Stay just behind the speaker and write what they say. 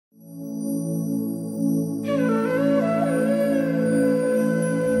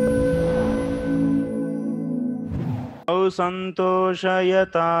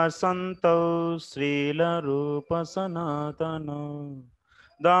संतोषयता सन्तौ श्रीलरूपसनातनौ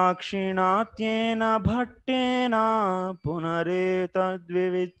दाक्षिणात्येन भट्टेन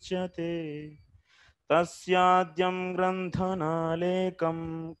पुनरेतद्विविच्यते तस्याद्यं ग्रन्थनालेकं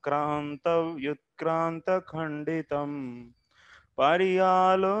क्रान्तव्युत्क्रान्तखण्डितं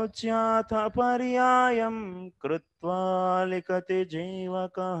पर्यालोच्याथ पर्यायं कृत्वा लिखति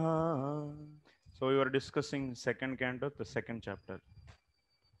जीवकः. So we were discussing second canto, the second chapter.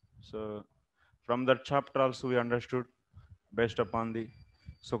 So from that chapter also we understood, based upon the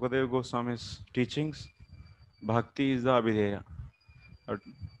Sukadeva Goswami's teachings, bhakti is the abhideya.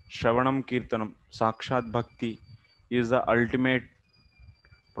 Shravanam Kirtanam, Sakshat Bhakti is the ultimate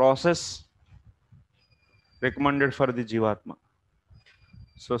process recommended for the Jivatma.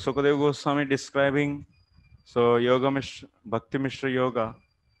 So Sukadeva Goswami describing Yoga Mishra, Bhakti Mishra Yoga.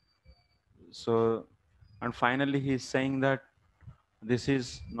 So and finally he is saying that this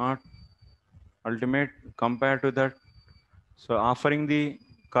is not ultimate compared to that. So offering the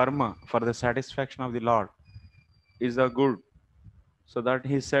karma for the satisfaction of the Lord is a good. So that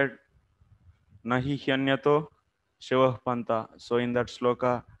he said, Nahi Hyanyato Shiva Panta. So in that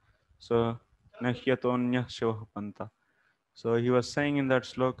sloka, so Nahyatonya Shiva Panta. So he was saying in that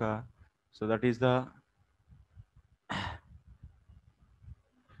sloka, so that is the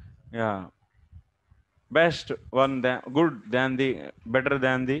best one, good than the better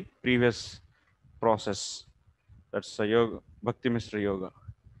than the previous process. That's a yoga, Bhakti Mishra Yoga.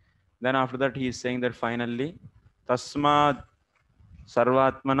 Then after that he is saying that finally, Tasmad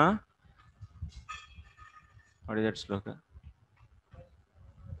Sarvatmana. What is that sloka?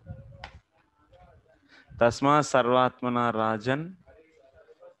 Tasma Sarvatmana Rajan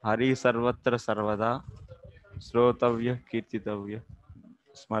Hari Sarvatra Sarvada Srotavya Kirtitavya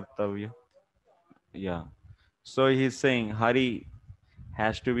Smartavya. Yeah. So he's saying Hari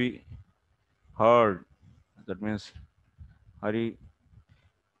has to be heard. That means Hari,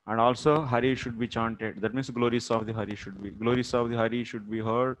 and also Hari should be chanted. That means glories of the Hari should be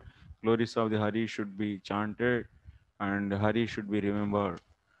heard, glories of the Hari should be chanted, and Hari should be remembered.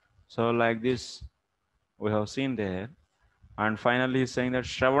 So like this we have seen there. And finally he's saying that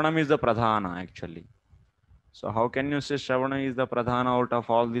Shravanam is the Pradhana actually. So how can you say Shravana is the Pradhana out of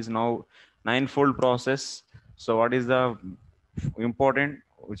all these now ninefold process? So what is the important,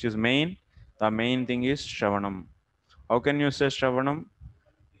 which is main? The main thing is Shravanam. How can you say Shravanam?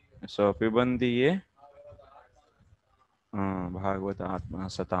 So Pibandiye Bhagavata Atma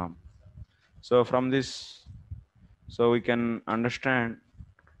Satam. So from this, so we can understand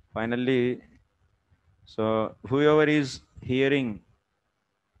finally, so whoever is hearing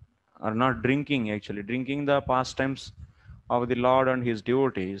or not drinking, actually drinking the pastimes of the Lord and his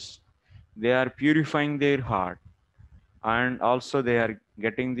devotees, they are purifying their heart, and also they are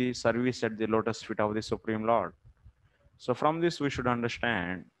getting the service at the lotus feet of the Supreme Lord. So from this we should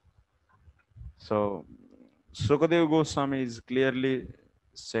understand. So Sukadeva Goswami is clearly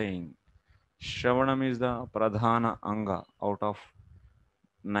saying Shravanam is the Pradhana Anga out of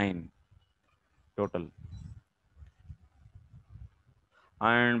 9 total.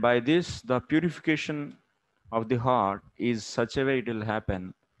 And by this, the purification of the heart is such a way it will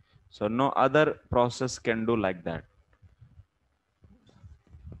happen. So no other process can do like that.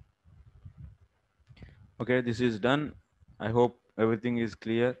 Okay, this is done. I hope everything is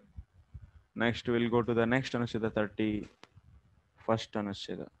clear. Next, we'll go to the next Anuched, 31st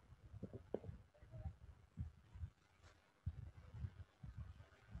Anuched.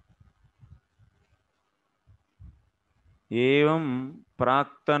 एवं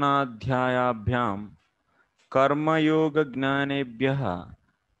प्राक्तनाध्यायाभ्यां कर्मयोगज्ञानेभ्यः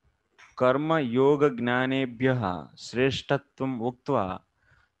श्रेष्ठत्वम् उक्त्वा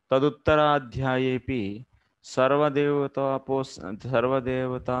तदुत्तराध्यायेपि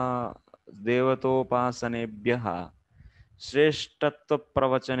सर्वदेवतोपासनेभ्यः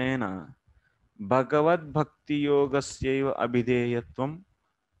श्रेष्ठत्वप्रवचनेन भगवद्भक्तियोगस्यैव अभिधेयत्वम्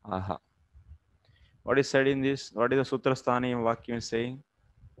आह. What is said in this? What is the Sutrasthani Vakyam saying?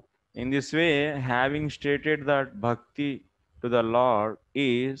 In this way, having stated that bhakti to the Lord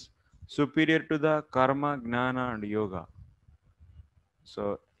is superior to the karma, gnana and yoga.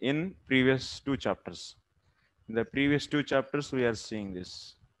 So in previous two chapters, in the previous two chapters we are seeing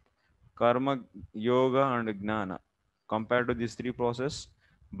this. Karma, yoga and gnana. Compared to these three processes,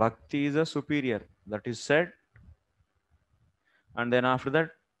 bhakti is a superior. That is said. And then after that,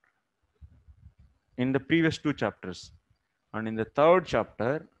 in the previous two chapters. And in the third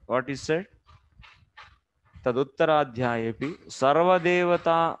chapter, what is said? Taduttaradhyayepi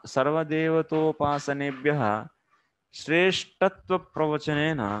sarvadevatopasanebhyah Shreshtatva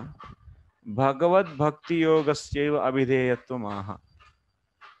pravachanena Bhagavad Bhakti Yogasyeva Abhideyatvam.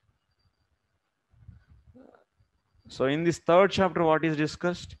 So in this third chapter, what is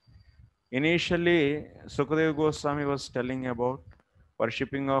discussed? Initially, Sukadeva Goswami was telling about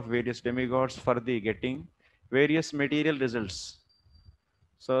worshipping of various demigods for the getting various material results.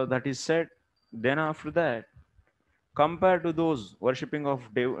 So that is said. Then after that, compared to those worshipping of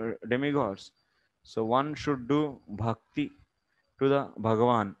demigods, so one should do bhakti to the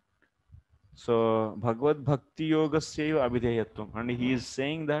Bhagavan. So Bhagavad Bhakti Yoga Seva Abhideyatvam. And he is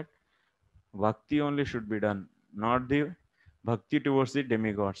saying that bhakti only should be done, not the bhakti towards the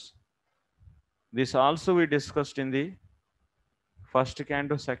demigods. This also we discussed in the first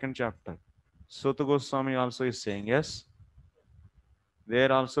canto, second chapter. Sutta Goswami also is saying, yes.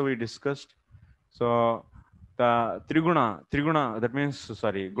 There also we discussed. So the Triguna, that means,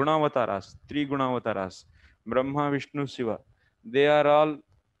 sorry, Gunavataras, three Gunavataras, Brahma, Vishnu, Shiva. They are all,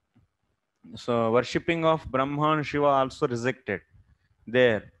 so worshipping of Brahma and Shiva also rejected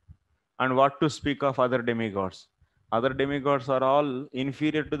there. And what to speak of other demigods? Other demigods are all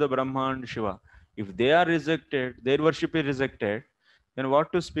inferior to the Brahma and Shiva. If they are rejected, their worship is rejected, then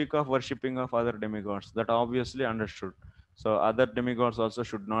what to speak of worshipping of other demigods? That obviously understood. So other demigods also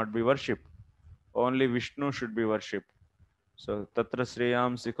should not be worshipped. Only Vishnu should be worshipped. So tatra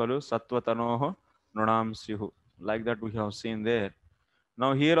sreyamsi kalu sattvatanoho nunamsihu. Like that we have seen there.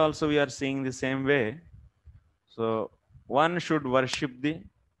 Now here also we are seeing the same way. So one should worship the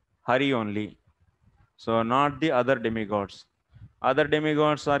Hari only. So not the other demigods. Other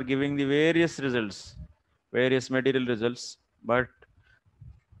demigods are giving the various results, various material results. But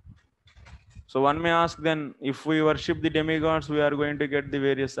so one may ask then, if we worship the demigods, we are going to get the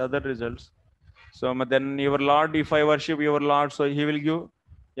various other results. So then your Lord, if I worship your Lord, so he will give,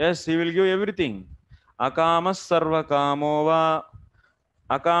 yes, he will give everything. Akamas sarva kamo va,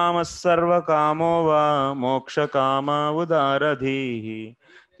 akamas sarva kamo va, moksha kama udaradhi.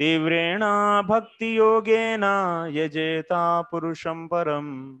 Tivrena bhakti yogena yajeta purusham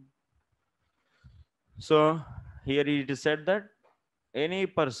param. So here it is said that any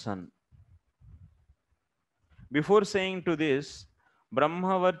person, before saying to this,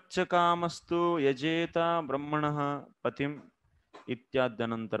 Brahmavarcha kamastu yajeta brahmanaha patim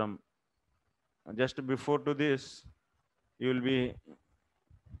ityadyanantaram. Just before to this, you will be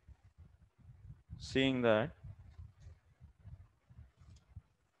seeing that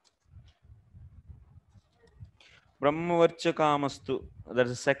Brahmavarcha kamastu. That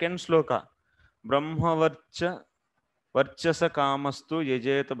is the second sloka. Brahmavarcha varchasa kamastu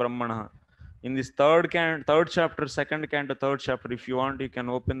yajeta brahmanaha. In this third chapter, second canto, third chapter, if you want, you can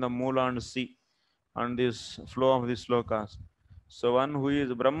open the Moola and see on this flow of these slokas. So one who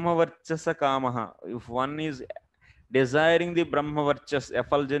is Brahmavarchasa kamaha, if one is desiring the Brahmavarchas,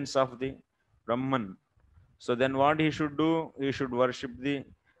 effulgence of the Brahman, so then what he should do? He should worship the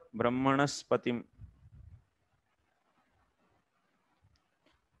Brahmanas Patim.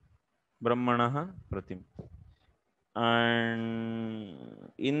 Brahmanaha Pratim. And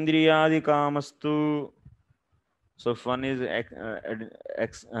Indriyadi Kamastu. So if one is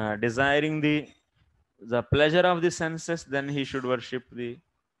desiring the pleasure of the senses, then he should worship the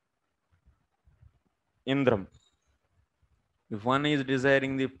Indram. If one is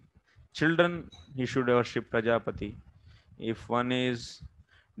desiring the children, he should worship Prajapati. If one is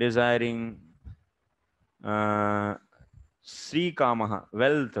desiring Sri Kamaha,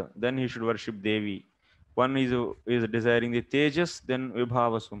 wealth, then he should worship Devi. One is desiring the Tejas, then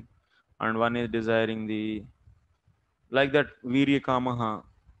Vibhavasum. And one is desiring the, like that, Virya Kamaha,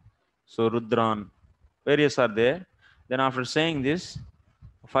 so Rudran. Various are there. Then after saying this,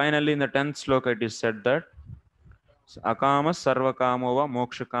 finally in the 10th sloka it is said that Akama sarva kamova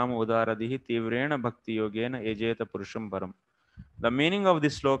moksha kama udaradihi tivrena bhakti yogena ejeta purusham param. The meaning of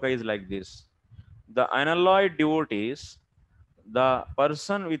this sloka is like this. The unalloyed devotees, the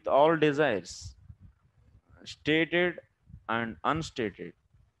person with all desires, stated and unstated,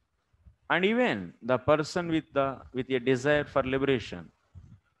 and even the person with a desire for liberation,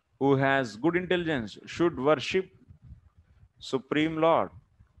 who has good intelligence, should worship Supreme Lord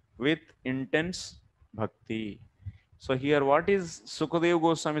with intense bhakti. So here what is Sukadeva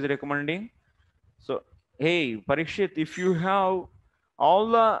Goswami is recommending? So, hey, Parikshit, if you have all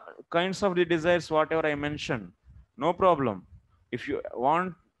the kinds of the desires, whatever I mentioned, no problem. If you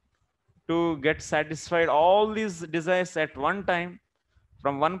want to get satisfied all these desires at one time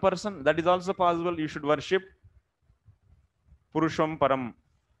from one person, that is also possible. You should worship Purusham Param,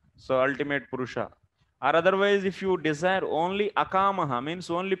 so ultimate Purusha. Or otherwise, if you desire only akamaha,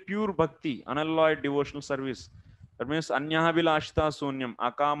 means only pure bhakti, unalloyed devotional service, That means anyabhilashita sunyam.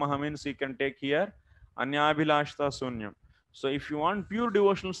 Akamaha means you can take here anyabhilashita sunyam. So if you want pure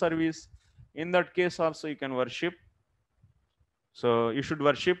devotional service, in that case also you can worship. So you should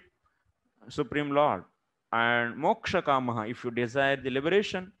worship Supreme Lord. And moksha kamaha, if you desire the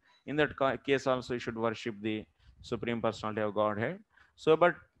liberation, in that case also you should worship the Supreme Personality of Godhead. So,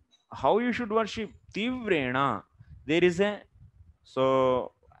 but how you should worship? Tivrena. There is a,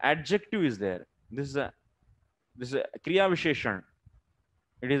 so adjective is there. This is a kriya visheshan.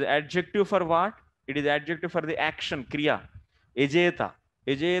 It is adjective for what? It is adjective for the action, kriya. Ejeta.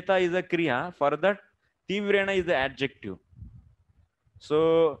 Ejeta is a kriya. For that, tivrena is the adjective.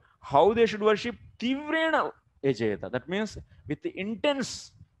 So how they should worship? Tivrena ejeta. That means with the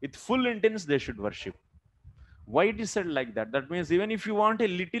intense, with full intense they should worship. Why it is said like that? That means even if you want a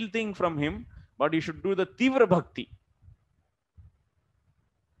little thing from him, but you should do the tivra bhakti.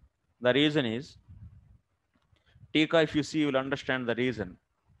 The reason is, Tika, if you see, you will understand the reason.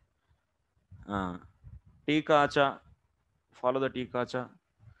 Tika cha, follow the Tika cha.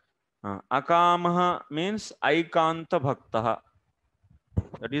 Akamaha means aikanta bhaktaha.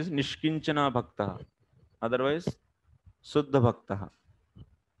 That is nishkinchana bhaktaha. Otherwise, suddha bhaktaha.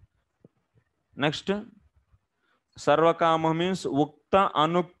 Next, sarvakamaha means ukta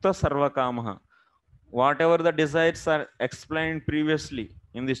anukta sarvakamaha. Whatever the desires are explained previously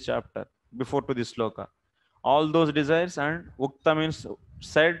in this chapter, before to this sloka, all those desires, and ukta means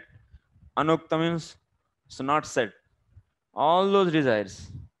said, anukta means not said. All those desires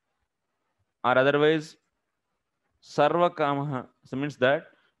are otherwise sarva kamaha, so means that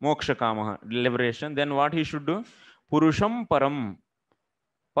moksha kamaha, liberation. Then what he should do? Purusham param.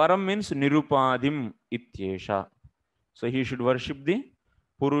 Param means nirupadim ityesha. So he should worship the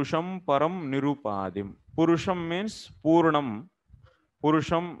Purusham param nirupadim. Purusham means purnam.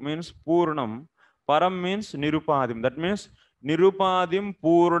 Purusham means purnam. Param means nirupadim. That means nirupadim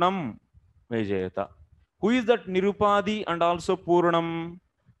purnam vijayata. Who is that nirupadi and also purnam?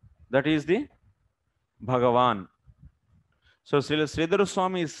 That is the Bhagavan. So Sridhar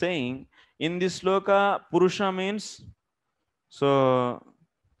Swami is saying in this sloka, Purusha means, so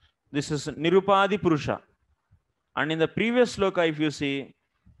this is nirupadi Purusha. And in the previous sloka, if you see,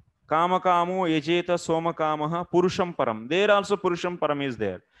 Kama Kamo Yajeta Soma Kamaha Purusham Param. There also Purusham Param is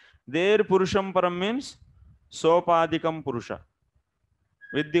there. There Purusham Param means Sopadikam Purusha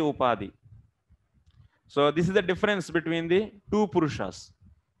with the Upadi. So this is the difference between the two Purushas.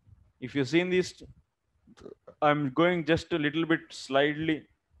 If you see in this, I'm going just a little bit slightly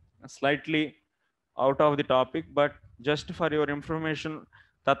out of the topic, but just for your information,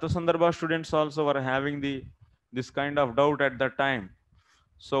 Tattva Sandrabha students also were having this kind of doubt at that time.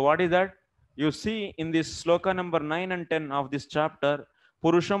 So what is that? You see in this sloka number 9 and 10 of this chapter,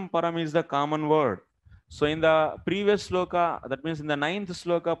 Purusham Param is the common word. So in the previous sloka, that means in the 9th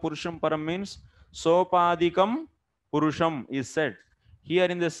sloka, Purusham Param means Sopadikam Purusham is said. Here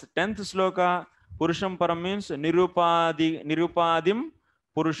in this 10th sloka, Purusham Param means Nirupadim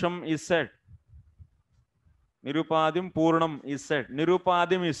Purusham is said. Nirupadim Purnam is said.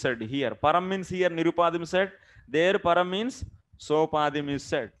 Nirupadim is said here. Param means here Nirupadim said. There Param means Sopadim is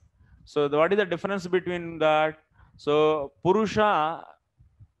said. So what is the difference between that? So Purusha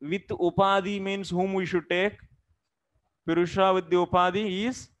with Upadi means whom we should take. Purusha with the Upadi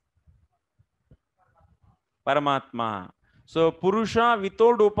is Paramatma. So Purusha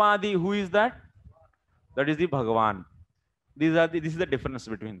without Upadi, who is that? That is the Bhagavan. This is the difference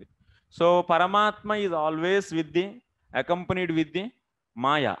between them. So Paramatma is always with the accompanied with the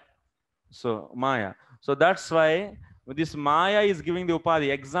Maya. So Maya. So that's why this Maya is giving the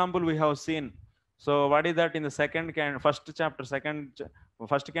Upadi. Example we have seen. So what is that in the first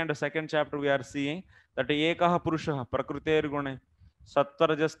canto, second chapter we are seeing that Ekaha Purusha Prakriter Gune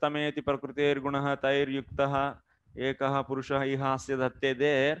Sattvarajastameti Prakriter Gunaha Tair Yuktaha Ekaha Purusha Ihasya Dhatte.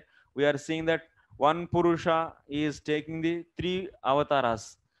 There we are seeing that one Purusha is taking the 3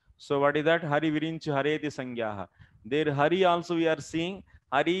 avatars. So what is that? Hari Virinch Hareti Sangyaha. There Hari also we are seeing.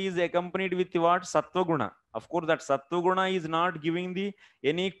 Hari is accompanied with what? Sattva Guna. Of course, that Sattva Guna is not giving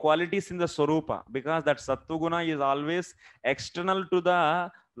any qualities in the Swarupa, because that Sattva Guna is always external to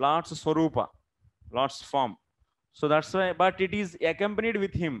the Lord's Swarupa, Lord's form. So that's why, but it is accompanied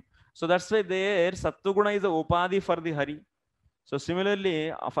with him. So that's why there Sattva Guna is a Upadi for the Hari. So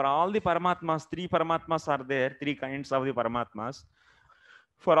similarly, for all the Paramatmas, 3 Paramatmas are there, 3 kinds of the Paramatmas.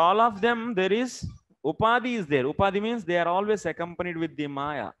 For all of them, there is Upadi is there. Upadi means they are always accompanied with the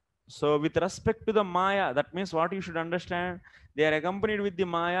Maya. So with respect to the Maya, that means what you should understand, they are accompanied with the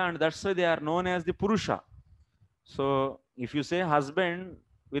Maya, and that's why they are known as the Purusha. So if you say husband,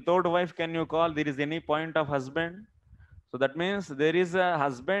 without wife can you call? There is any point of husband? So that means there is a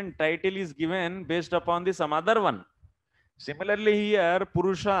husband title is given based upon the some other one. Similarly here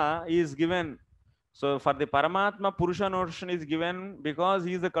Purusha is given. So for the Paramatma, Purusha notion is given because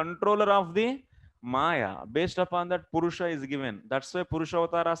he is the controller of the Maya. Based upon that, Purusha is given. That's why Purusha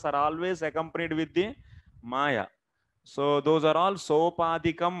avatars are always accompanied with the Maya. So those are all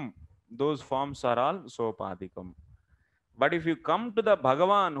sopadikam. Those forms are all sopadikam. But if you come to the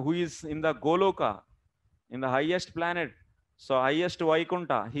Bhagavan who is in the Goloka, in the highest planet, so highest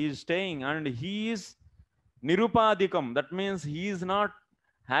Vaikunta, he is staying and he is Nirupadikam. That means he is not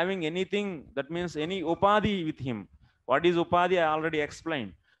having anything, that means any Upadhi with him. What is Upadhi? I already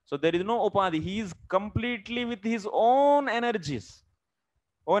explained. So there is no Upadhi. He is completely with his own energies.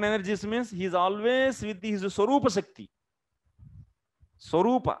 Own energies means he is always with his Swarupa Shakti.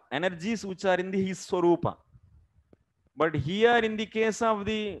 Swarupa, energies which are in his Swarupa. But here in the case of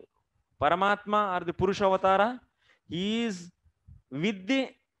the Paramatma or the Purusha Avatara, he is with the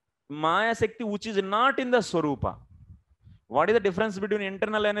Maya Shakti which is not in the Swarupa. What is the difference between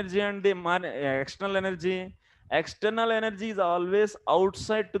internal energy and the external energy? External energy is always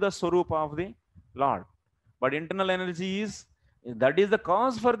outside to the Swarupa of the Lord. But internal energy is, that is the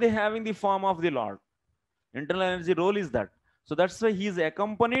cause for the having the form of the Lord. Internal energy role is that. So that's why he is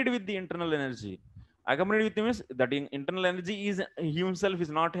accompanied with the internal energy. Accompanied with him is that internal energy is himself is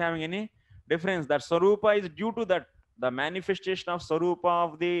not having any difference. That Swarupa is due to that. The manifestation of Swarupa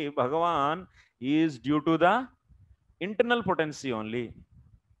of the Bhagavan is due to the internal potency only.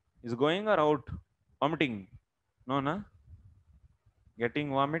 Is going or out? Vomiting? No, no. Getting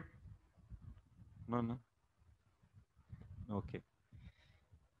vomit? No, no. Okay.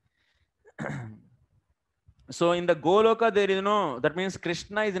 So in the Goloka, there is no, that means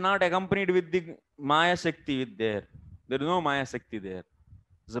Krishna is not accompanied with the Maya Shakti with there. There is no Maya Shakti there.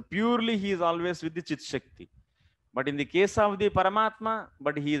 So purely he is always with the Chit Shakti. But in the case of the Paramatma,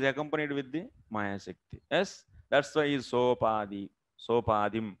 but he is accompanied with the Maya Shakti. Yes, that's why he is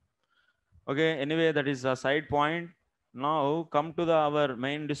Sopadim. Okay, anyway, that is a side point. Now come to our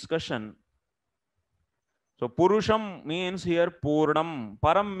main discussion. So Purusham means here Purnam,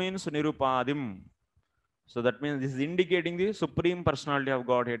 Param means Nirupadim. So that means this is indicating the Supreme Personality of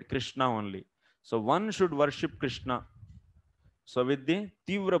Godhead, Krishna only. So one should worship Krishna. So with the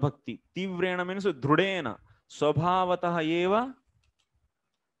Tivra Bhakti. Tivrena means Dhrudena. Swabhavataha eva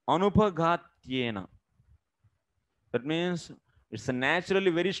Anupagatyena. That means it's a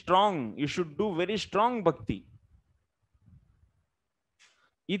naturally very strong. You should do very strong bhakti.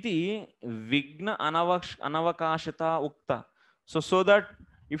 Iti Vigna Anavakashata Ukta. So that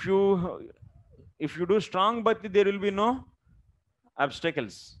if you do strong bhakti, there will be no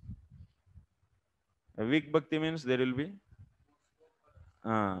obstacles. A weak bhakti means there will be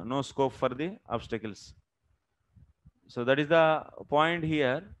no scope for the obstacles. So that is the point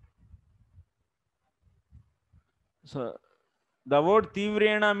here. So the word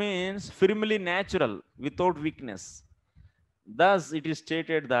Tivrena means firmly natural, without weakness. Thus, it is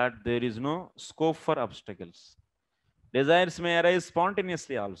stated that there is no scope for obstacles. Desires may arise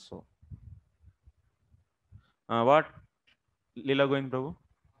spontaneously also. What? Leela Govind Prabhu?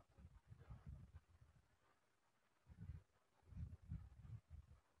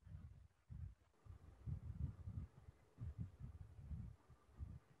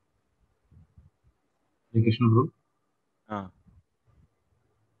 Krishna Prabhu.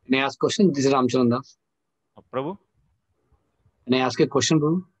 Can I ask a question? This is Ramchandra. Prabhu? Can I ask a question,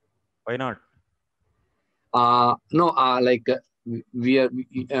 Prabhu? Why not? No, like we are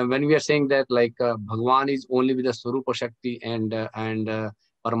when we are saying that like Bhagwan is only with the Swarupa Shakti and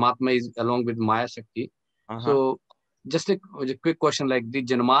Paramatma is along with Maya Shakti. So just a quick question, like the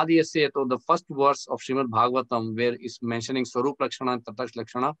Janmadhyasya, so the first verse of Srimad Bhagavatam where it's mentioning Swarup Lakshana and Tataks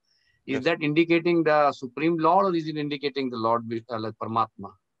Lakshana, is that indicating the Supreme Lord or is it indicating the Lord like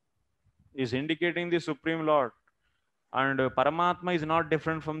Paramatma? Is indicating the Supreme Lord. And Paramatma is not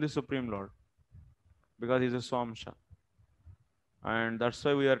different from the Supreme Lord because he's a Swamsha. And that's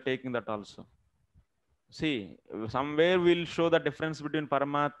why we are taking that also. See, somewhere we'll show the difference between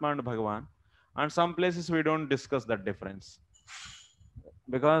Paramatma and Bhagavan. And some places we don't discuss that difference.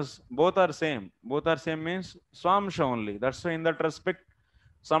 Because both are same. Both are same means Swamsha only. That's why in that respect,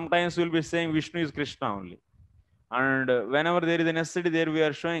 sometimes we'll be saying Vishnu is Krishna only. And whenever there is a necessity, there we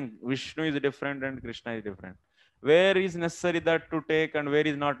are showing Vishnu is different and Krishna is different. Where is necessary that to take and where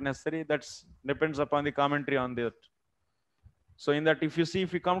is not necessary, that depends upon the commentary on that. So in that, if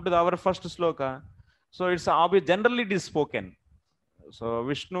you come to our first sloka, so it's generally it is spoken. So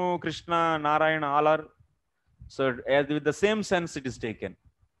Vishnu, Krishna, Narayana, all are, so as with the same sense it is taken.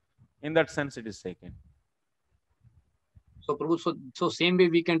 In that sense it is taken. So Prabhu, so same way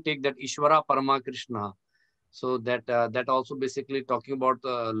we can take that Ishvara Parama Krishna. So that also basically talking about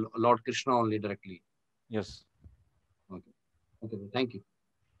Lord Krishna only directly. Yes. Okay. Okay. Thank you.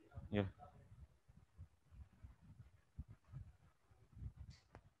 Yeah.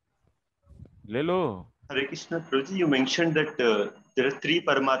 Lelo. Hare Krishna, Prabhuji, you mentioned that there are three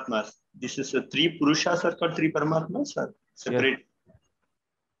Paramatmas. This is three Purushas are called three Paramatmas or separate? Yeah.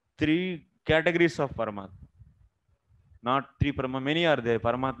 Three categories of Paramatma. Not three Paramatmas. Many are there.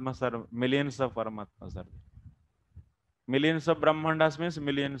 Paramatmas are millions of Paramatmas are there. Millions of Brahmandas means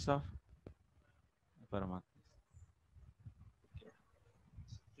millions of Paramatmas.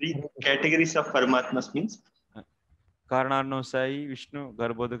 Three categories of Paramatmas means? Karanarno Sai Vishnu,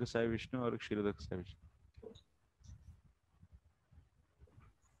 Garbhodaka Sai Vishnu, or Kshirodaka Sai Vishnu.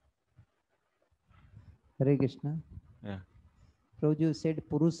 Hare Krishna. Yeah. Prabhuji, you said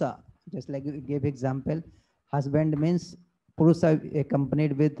Purusa, just like you gave example. Husband means Purusa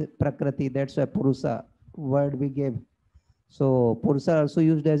accompanied with Prakriti. That's why Purusa word we gave. So Purusa also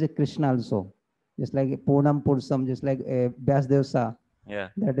used as a Krishna also. Just like Purnam Pursam, just like Vyasdevsa. Yeah.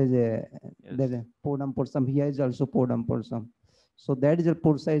 That is a Yes. Purnam Pursam. Here is also Purnam Pursam. So that is a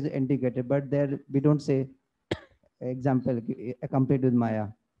Pursa is indicated, but there we don't say example accompanied with Maya.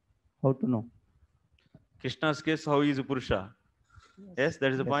 How to know? Krishna's case, how is Purusha? Yes,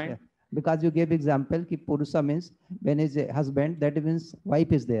 that is the point. Yeah. Because you gave example ki Purusa means when is a husband, that means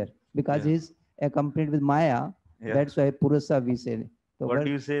wife is there. Because he is accompanied with Maya, that's why Purusa we say. So what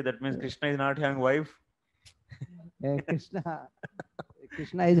do you say? That means Krishna is not having wife? Krishna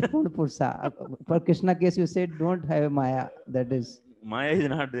is Purna Purusa. For Krishna case, you said don't have Maya. That is. Maya is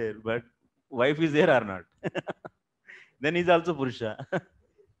not there, but wife is there or not? Then he's also Purusha.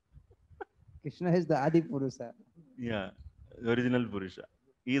 Krishna is the Adi Purusa. Yeah, original Purusha.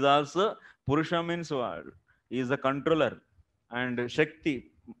 He is also, Purusha means what? He is the controller, and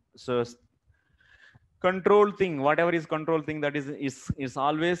Shakti. So control thing, whatever is control thing, that is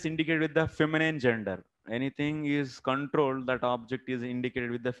always indicated with the feminine gender. Anything is controlled, that object is indicated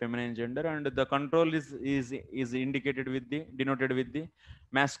with the feminine gender, and the control is indicated with the denoted with the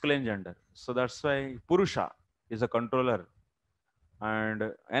masculine gender. So that's why Purusha is a controller,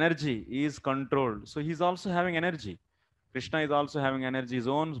 and energy is controlled. So he's also having energy. Krishna is also having energy, his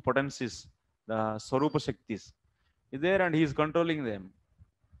own potencies, the Swarupa Shaktis is there, and he is controlling them.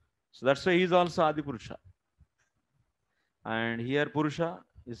 So that's why he is also Adi Purusha. And here Purusha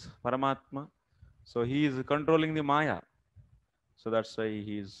is Paramatma. So he is controlling the Maya. So that's why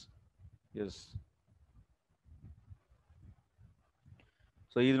he is, yes.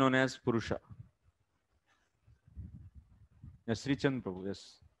 So he is known as Purusha. Yes, Sri Chand Prabhu,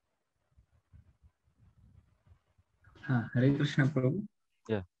 yes. Hare Krishna Prabhu.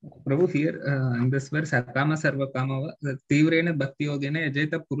 Yeah. Prabhu, here in this verse, Akama Sarva Kamava, Tivrena Bhakti Yogene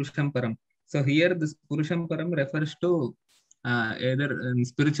Ajeta Purusham Param. So here this Purusham Param refers to either in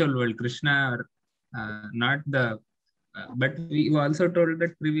spiritual world, Krishna, or not the. But we also told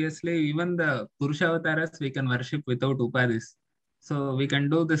that previously, even the Purusha avatars we can worship without upadis. So we can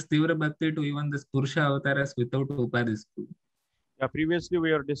do this Tivra Bhakti to even this Purusha avatars without upadis. Yeah, previously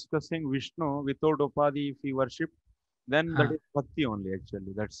we are discussing Vishnu without Upadhi if we worship. Then that is bhakti only,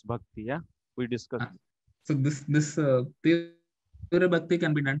 actually. That's bhakti, yeah? We discussed. So this Tivra Bhakti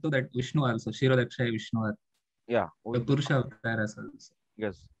can be done to that Vishnu also, Shirodakshaya Vishnu. Yeah. The Purusha Avataras also.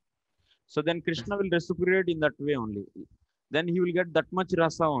 Yes. So then Krishna will reciprocate in that way only. Then he will get that much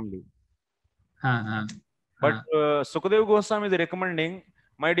rasa only. But Sukadeva Goswami is recommending,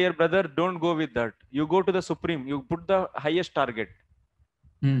 my dear brother, don't go with that. You go to the supreme. You put the highest target.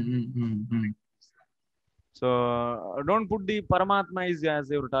 So don't put the Paramatma as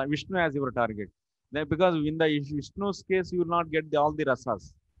your Vishnu as your target. Then, because in the Vishnu's case, you will not get all the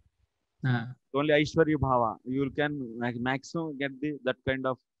rasas. Only Aishwarya Bhava. You can maximum get that kind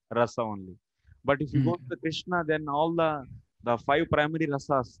of rasa only. But if you go to the Krishna, then all the five primary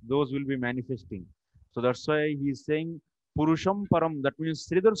rasas, those will be manifesting. So that's why he is saying Purusham Param. That means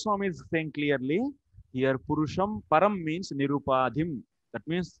Sridhar Swami is saying clearly here Purusham Param means Nirupadhim. That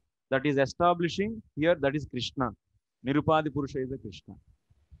means that is establishing here, that is Krishna. Nirupadi Purusha is a Krishna.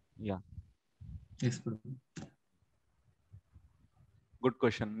 Yeah. Yes, good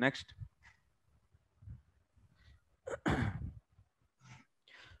question. Next.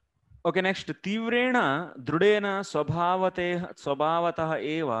 Okay, next. Tivrena Drudena Swabhavatah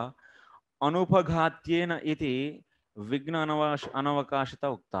Eva Anupaghatyena iti Vigna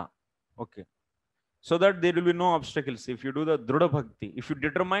Anavakashita Ukta. Okay. So that there will be no obstacles if you do the Druda Bhakti. If you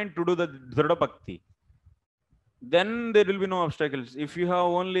determine to do the Druda Bhakti, then there will be no obstacles. If you have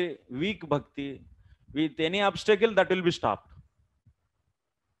only weak Bhakti, With any obstacle, that will be stopped.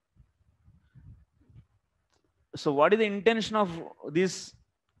 So what is the intention of this?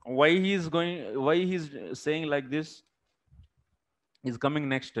 Why he is going, why he is saying like this is coming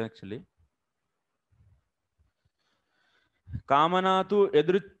next actually. कामना तु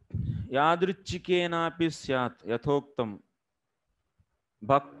यादृच्छिकेनापि स्यात् यथोक्तम्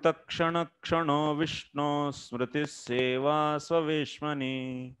भक्त क्षण क्षणो विष्णु स्मृति सेवा स्ववेश्मनि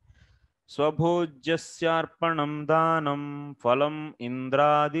स्वभोज्यस्यार्पणं दानं फलम्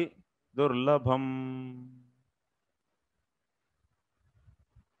इंद्रादि दुर्लभम.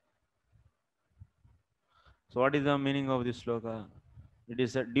 So what is the meaning of this sloka? It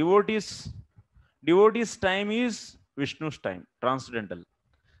is that devotee's time is Vishnu's time, transcendental.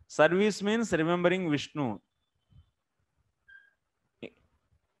 Service means remembering Vishnu.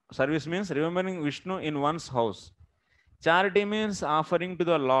 Service means remembering Vishnu in one's house. Charity means offering to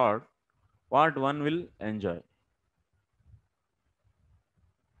the Lord what one will enjoy.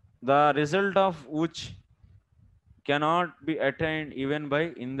 The result of which cannot be attained even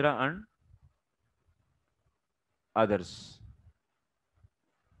by Indra and others.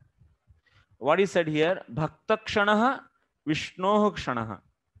 What is said here? Bhakta kshanaha Vishnoh kshanaha.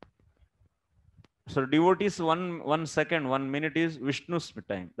 So devotees 1 second, 1 minute is Vishnu's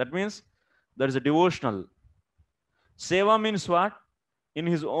time. That means there is a devotional. Seva means what? In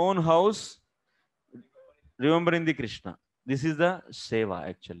his own house, remembering the Krishna. This is the seva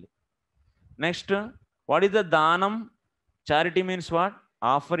actually. Next, what is the danam? Charity means what?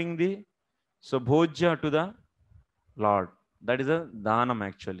 Offering the bhojya to the Lord. That is a danam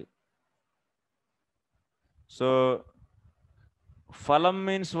actually. So phalam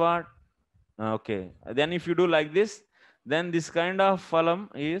means what? Okay. Then if you do like this, then this kind of phalam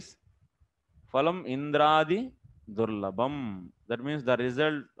is phalam indradi durlabam. That means the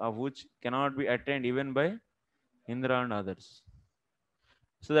result of which cannot be attained even by Indra and others.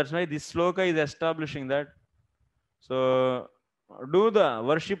 So that's why this sloka is establishing that. So do the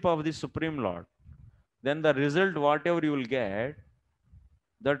worship of the Supreme Lord. Then the result, whatever you will get,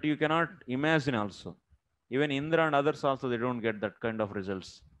 that you cannot imagine also. Even Indra and others also, they don't get that kind of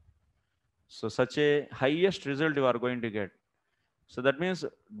results. So such a highest result you are going to get. So that means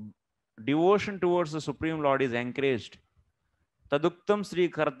devotion towards the Supreme Lord is encouraged. Taduktam Sri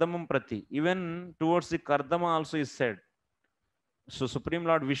Kardamam Prati. Even towards the Kardama also is said. So Supreme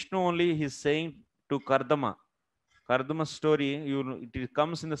Lord Vishnu only he is saying to Kardama. Kardama's story, it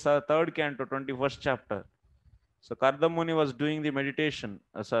comes in the 3rd canto, 21st chapter. So Kardama Muni was doing the meditation,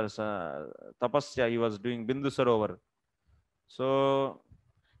 tapasya, he was doing Bindu Sarovar. So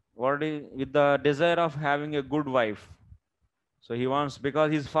with the desire of having a good wife. So he wants,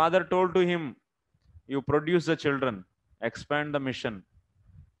 because his father told to him, you produce the children, expand the mission.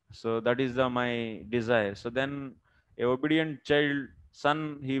 So that is my desire. So then a obedient child,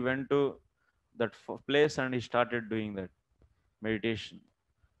 son, he went to that place and he started doing that meditation.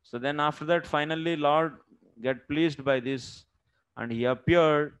 So then after that, finally Lord get pleased by this and he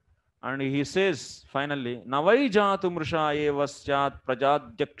appeared and he says finally, Navai jatu mrisha evasyat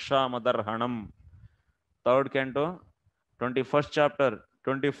prajadyaksha madarhanam. 3rd canto, 21st chapter,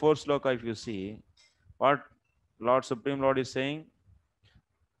 24th sloka, if you see, what Lord Supreme Lord is saying,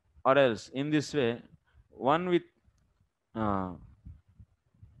 or else in this way, one with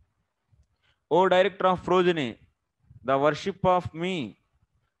O director of progeny, the worship of me,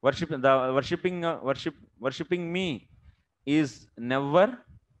 worshipping me is never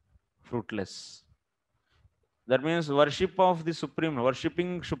fruitless. That means worship of the Supreme,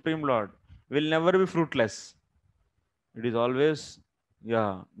 worshipping Supreme Lord will never be fruitless. It is always,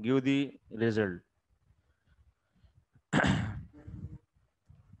 give the result.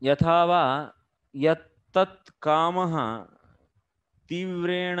 Yathava yattat kamaha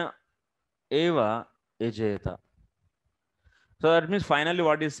tivrena eva ejeta. So that means finally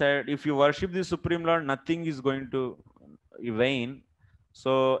what is said, if you worship the Supreme Lord, nothing is going to be vain.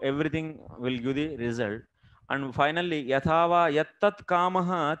 So everything will give the result. And finally, yathava yattat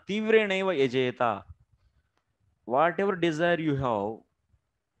kamaha tivrena eva ejeta. Whatever desire you have,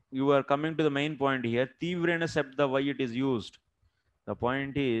 you are coming to the main point here. Tivrena sabda, why it is used. The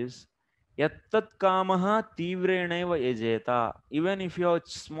point is, yattat kamaha tivrenaiva ejeta. Even if you have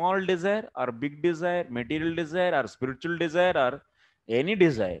small desire or big desire, material desire or spiritual desire or any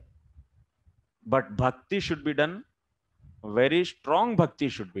desire, but bhakti should be done, very strong bhakti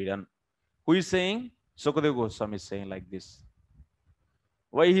should be done. Who is saying? Sukadeva Goswami is saying like this.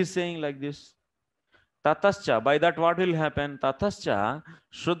 Why he is saying like this? Tatascha, by that what will happen? Tatascha,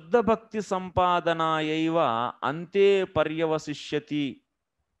 Shuddha Bhakti Sampadana Yaiva Ante Paryavasishyati.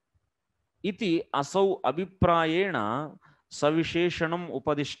 iti asau abhiprayena savisheshanam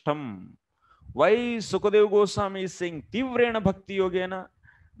upadishtam. Why Sukadeva Goswami is saying Tivrena Bhakti Yogena?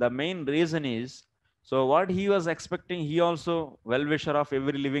 The main reason is, so what he was expecting, he also well-wisher of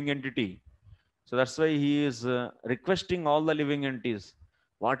every living entity. So that's why he is requesting all the living entities.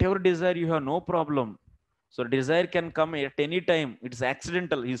 Whatever desire you have, no problem. So desire can come at any time. It's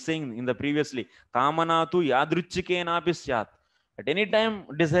accidental. He's saying in the previously, Kamanatu yadruchikena pisyat. At any time,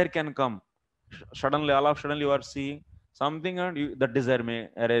 desire can come. Suddenly, all of suddenly you are seeing something and that desire may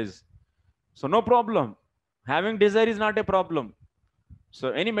arise. So no problem. Having desire is not a problem. So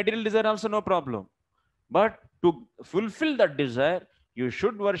any material desire also no problem. But to fulfill that desire, you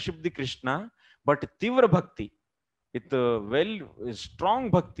should worship the Krishna, but Tivra Bhakti, with strong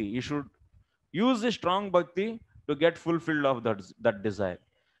bhakti. You should use the strong bhakti to get fulfilled of that desire.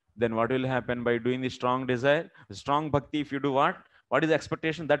 Then what will happen by doing the strong desire, strong bhakti? If you do what? What is the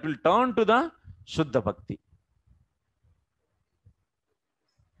expectation? That will turn to the Shuddha Bhakti.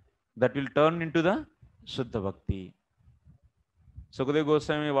 That will turn into the Shuddha Bhakti. Sukadeva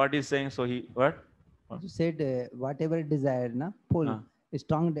Goswami, what is saying? So he, what? You said whatever desire, na, pull,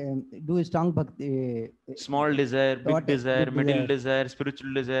 strong, do a strong bhakti. Small desire, big desire, middle desire,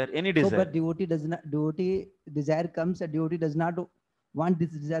 spiritual desire, any desire. So, but devotee desire comes, a devotee does not want this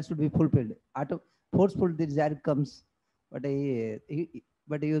desire to be fulfilled. Forceful desire comes, but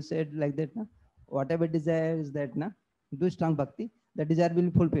you said like that, na, whatever desire is that, na, do strong bhakti, the desire will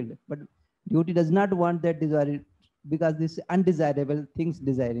be fulfilled. But devotee does not want that desire because this undesirable things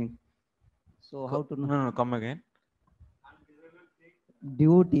desiring. So how to know? No, come again.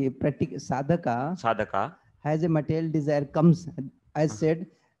 Devotee, sadhaka has a material desire comes. I said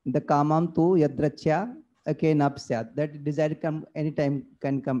the kamam tu yadrachya akenapsyat. That desire come anytime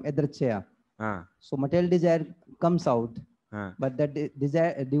can come yadrachya. So material desire comes out, but that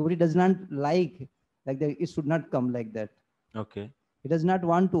desire devotee does not like that. It should not come like that. Okay. He does not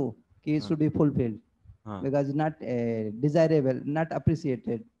want to. It should be fulfilled because it's not desirable, not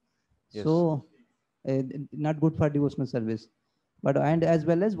appreciated. Yes. So not good for devotional service. But and as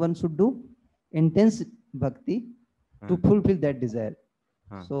well as one should do intense bhakti to fulfill that desire.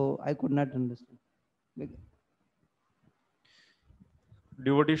 So I could not understand.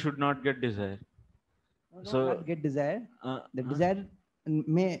 Devotee should not get desire. So not get desire. The desire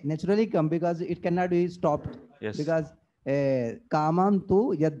may naturally come because it cannot be stopped. Yes. Because kamam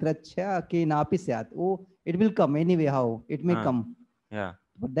tu yadrachya ke napi syat. Oh, it will come anyway. How it may come. Yeah.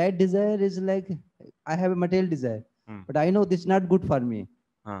 But that desire is like I have a material desire. But I know this is not good for me.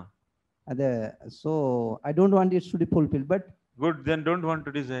 So I don't want it to be fulfilled. But good, then don't want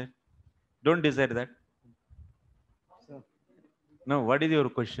to desire. Don't desire that. So, no, what is your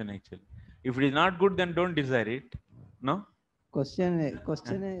question actually? If it is not good, then don't desire it. No? Question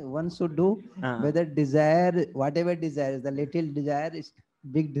one should do whether desire, whatever desire is, the little desire is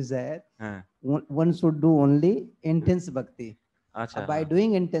big desire. One should do only intense bhakti. By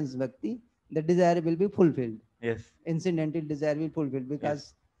doing intense bhakti, the desire will be fulfilled. Yes. Incidental desire will fulfill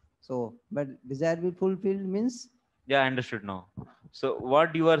because but desire will fulfill means. Yeah, I understood now. So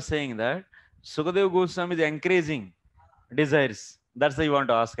what you are saying that Sukadeva Goswami is encouraging desires. That's why you want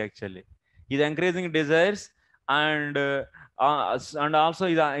to ask actually. He's encouraging desires and also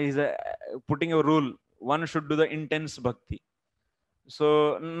he's putting a rule. One should do the intense bhakti.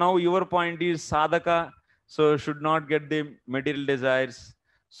 So now your point is sadhaka, so should not get the material desires.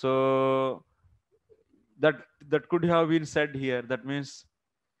 So that could have been said here. That means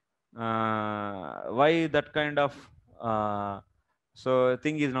why that kind of so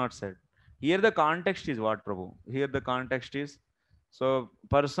thing is not said. Here the context is what, Prabhu? Here the context is, so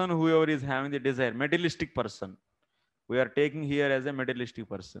person whoever is having the desire, materialistic person, we are taking here as a materialistic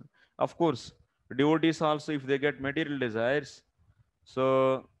person. Of course, devotees also, if they get material desires,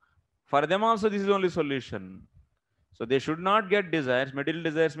 so for them also this is only solution. So they should not get desires. Material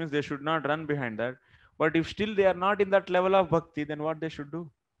desires means they should not run behind that. But if still they are not in that level of bhakti, then what they should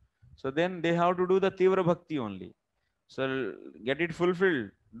do? So then they have to do the Tivra Bhakti only. So get it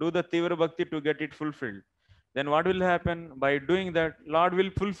fulfilled. Do the Tivra Bhakti to get it fulfilled. Then what will happen? By doing that, Lord will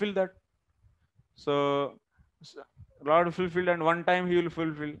fulfill that. So Lord will fulfill, and one time he will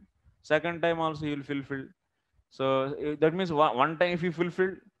fulfill. Second time also he will fulfill. So that means one time if he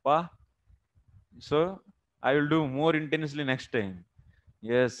fulfilled, so I will do more intensely next time.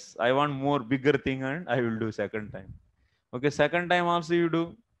 Yes, I want more bigger thing and I will do second time. Okay, second time also you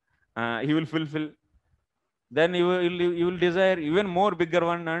do. He will fulfill. Then you will desire even more bigger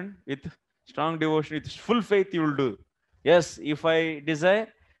one, and with strong devotion, with full faith you will do. Yes, if I desire,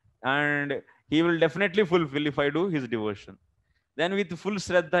 and he will definitely fulfill if I do his devotion. Then with full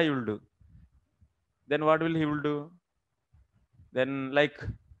shraddha you will do. then what will he will do? Then like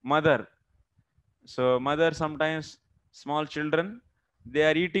mother. So mother, sometimes small children, they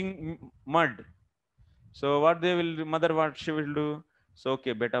are eating mud. So what they will, mother, what she will do? So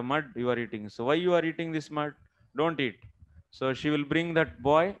okay, beta, mud you are eating. So why you are eating this mud? Don't eat. So she will bring that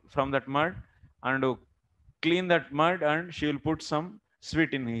boy from that mud and clean that mud, and she will put some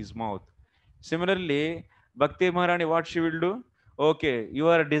sweet in his mouth. Similarly, Bhakti Maharani, what she will do? Okay, you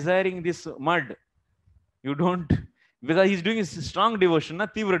are desiring this mud. You don't, because he's doing strong devotion,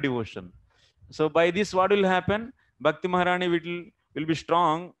 not tivra devotion. So by this, what will happen? Bhakti Maharani will be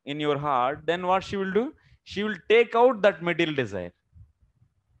strong in your heart. Then what she will do? She will take out that material desire.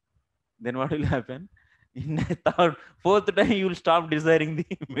 Then what will happen? In the third, fourth time, you will stop desiring the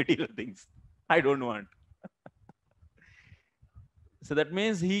material things. I don't want. So that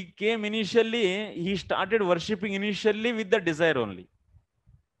means he came initially, he started worshipping initially with the desire only.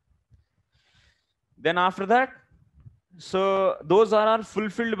 Then after that, so those are all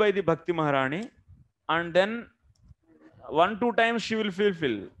fulfilled by the Bhakti Maharani. And then 1-2 times she will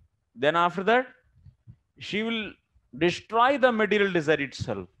fulfill. Then after that, she will destroy the material desire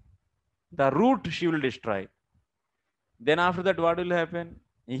itself. The root she will destroy. Then after that, what will happen?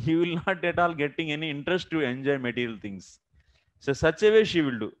 He will not at all getting any interest to enjoy material things. So such a way she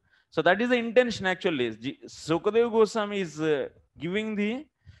will do. So that is the intention actually. Sukadeva Goswami is giving the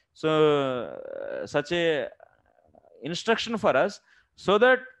such a instruction for us, so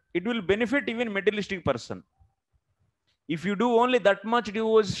that it will benefit even materialistic person. If you do only that much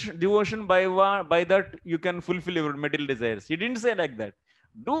devotion, by that you can fulfill your material desires. He didn't say like that.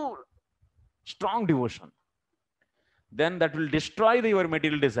 Do strong devotion. Then that will destroy your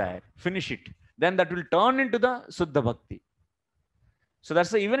material desire. Finish it. Then that will turn into the Suddha Bhakti. So that's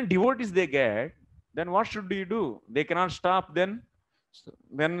the, even devotees they get. Then what should you do? They cannot stop. Then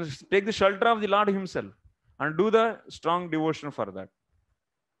take the shelter of the Lord himself and do the strong devotion for that.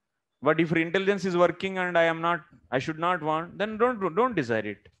 But if your intelligence is working and I should not want, then don't desire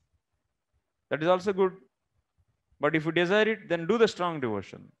it. That is also good. But if you desire it, then do the strong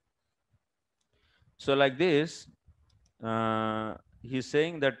devotion. So like this, he's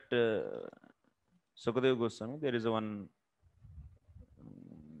saying that Sukadeva Goswami, there is one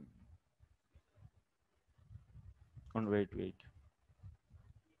wait.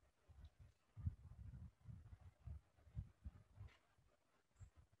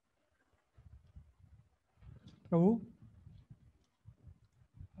 Prabhu?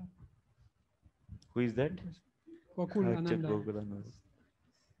 Who is that? Gokul I'll check Ananda. Gokul Ananda.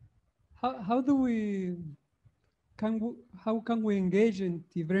 How do we how can we engage in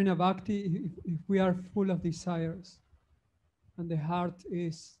Tivrena Bhakti if we are full of desires and the heart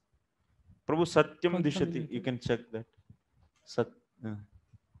is Prabhu Satyam Dishati, contaminated? you can check that. Slow.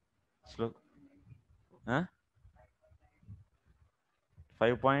 Huh?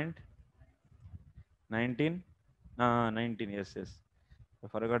 5.19? 19, yes. I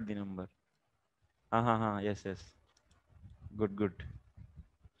forgot the number. Yes. Good.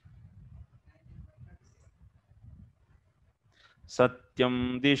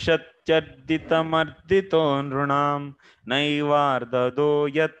 Satyam dishatyarditamartito nrunam naivardado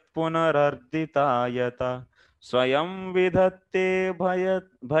yat punararditayata swayam vidhatte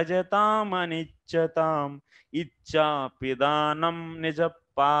bhajatam anichyatam ichcha pidanam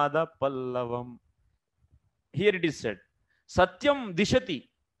nijapada pallavam. Here it is said, Satyam dishati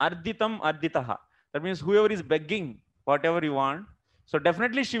arditam arditaha. That means whoever is begging whatever you want, so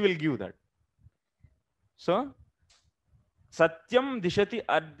definitely she will give that. So Satyam dishati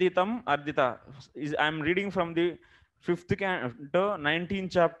arditam ardita. I am reading from the 5th canto,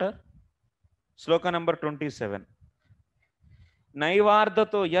 19th chapter, sloka number 27.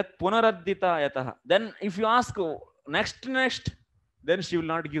 Naivardato yat punarardita yataha. Then if you ask next, then she will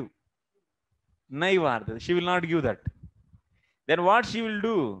not give. Naivardata, she will not give that. Then what she will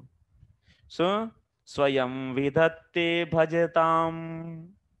do? So swayam vidhatte bhajatam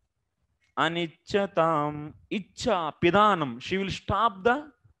anichyatam ichcha pidanam. She will stop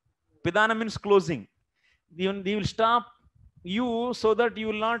the pidanam means closing. They will stop you so that you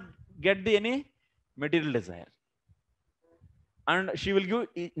will not get any material desire. And she will give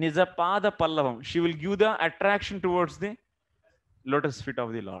nijapada pallavam. She will give the attraction towards the lotus feet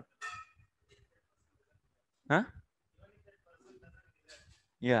of the Lord. Huh?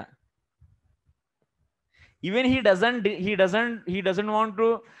 Yeah. Even he doesn't want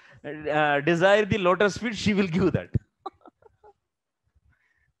to desire the lotus feet, she will give that.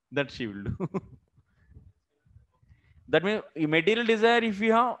 That she will do. That means material desire, if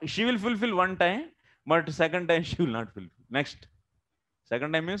you have, she will fulfill one time, but second time she will not fulfill. Next.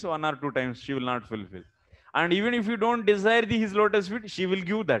 Second time means 1 or 2 times she will not fulfill. And even if you don't desire his lotus feet, she will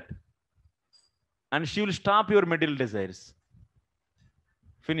give that. And she will stop your material desires.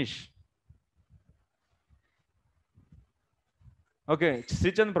 Finish. Okay,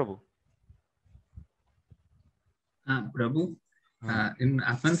 Srichand Prabhu. Prabhu, in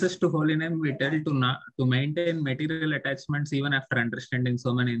offenses to holy name, we tell to maintain material attachments even after understanding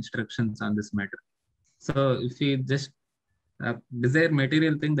so many instructions on this matter. So if we just desire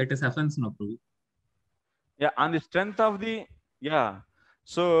material thing, that is offense, no, Prabhu. Yeah, on the strength of the, yeah.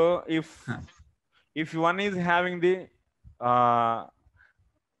 So if one is having the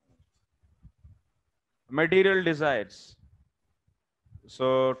material desires,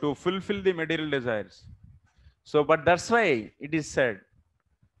 so to fulfill the material desires, so but that's why it is said,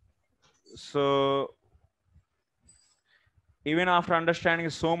 so even after understanding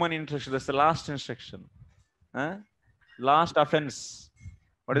so many instructions, that's the last instruction, last offense.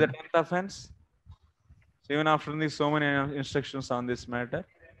 What is the 10th offense? So even after so many instructions on this matter,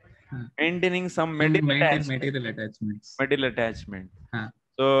 maintaining some material attachments. Material attachment.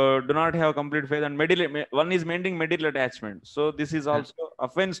 So do not have complete faith, and one is maintaining material attachment. So this is also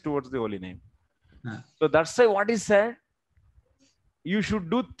offense towards the holy name. So that's why what is said, you should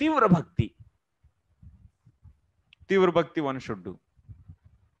do tivra bhakti. Tivra bhakti one should do.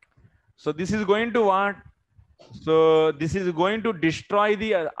 So this is going to what? So this is going to destroy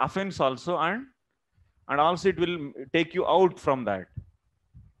the offense also, and also it will take you out from that.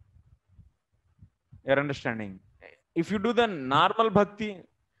 You're understanding? If you do the normal bhakti,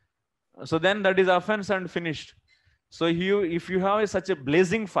 so then that is offense and finished. So if you have such a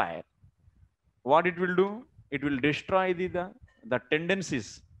blazing fire, what it will do? It will destroy the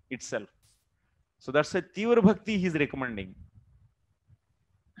tendencies itself. So that's a tivra bhakti he is recommending.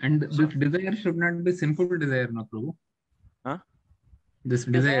 And this desire should not be sinful desire, no, Prabhu? This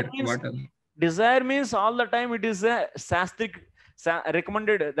desire desire means all the time it is a sastric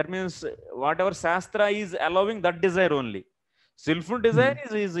recommended. That means whatever Shastra is allowing, that desire only. Sinful desire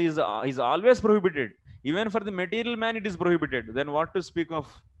is always prohibited. Even for the material man, it is prohibited. Then what to speak of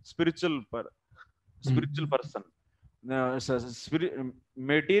spiritual person?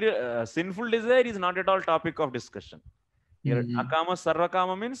 Sinful desire is not at all topic of discussion. Here, akama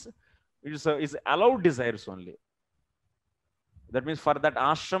sarvakama means is allowed desires only. That means for that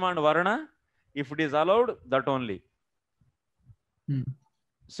ashrama and varna, if it is allowed, that only.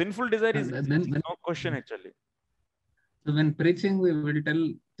 Sinful desire is no question actually. So when preaching, we will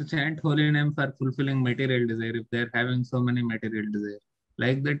tell to chant holy name for fulfilling material desire if they are having so many material desire.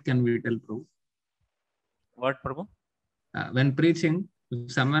 Like that, can we tell, Prabhu? What, Prabhu? When preaching,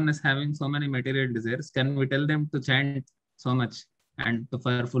 if someone is having so many material desires, can we tell them to chant so much and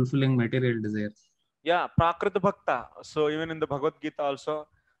for fulfilling material desires? Yeah, Prakrita Bhakta. So even in the Bhagavad Gita also,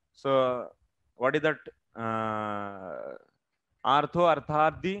 so what is that? Artho,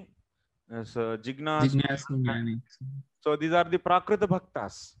 Arthardi, so Jignasu. So these are the Prakrita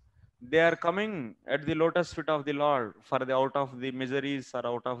Bhaktas. They are coming at the lotus feet of the Lord for the out of the miseries or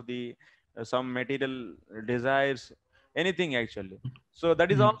out of the some material desires, anything actually. So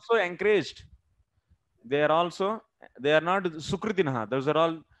that is also encouraged. They are not Sukritinaha. Those are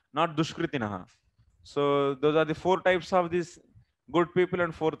all not Dushkritinaha. So those are the 4 types of these good people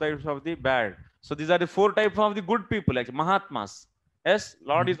and 4 types of the bad. So these are the 4 types of the good people, like Mahatmas. Yes,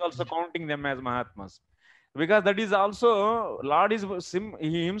 Lord is also counting them as Mahatmas. Because that is also, Lord is,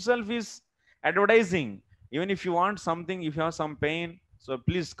 he himself is advertising. Even if you want something, if you have some pain, so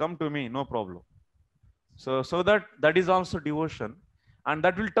please come to me, no problem. So that is also devotion. And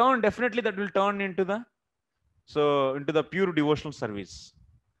that will turn, definitely that will turn into the pure devotional service.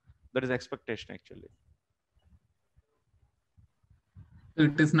 That is expectation actually.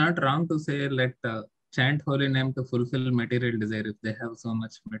 It is not wrong to say let chant holy name to fulfill material desire if they have so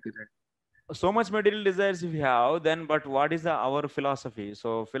much material. So much material desires if you have, then but what is our philosophy?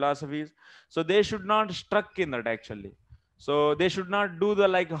 So philosophies, so they should not struck in that actually. So they should not do the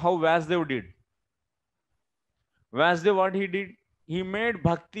like how Vasudev did. Vasudev, what he did, he made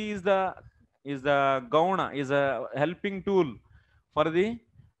bhakti is the gauna, is a helping tool for the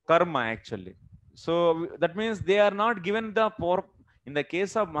karma actually. So that means they are not given the poor. In the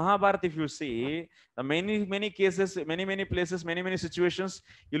case of Mahabharata, if you see the many cases, many places, many situations,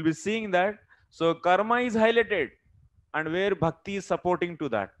 you'll be seeing that. So karma is highlighted, and where bhakti is supporting to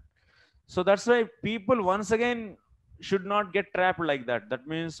that. So that's why people once again should not get trapped like that. That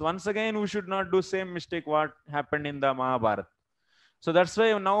means once again we should not do same mistake what happened in the Mahabharata. So that's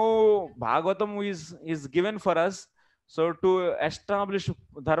why now Bhagavatam is given for us. So to establish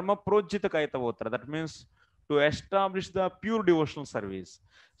dharma projita kaitavotra, that means to establish the pure devotional service.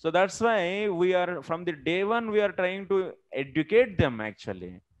 So that's why we are, from the day one, we are trying to educate them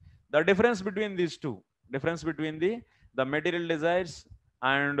actually. The difference between these two, difference between the material desires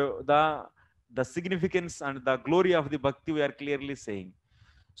and the significance and the glory of the bhakti, we are clearly saying.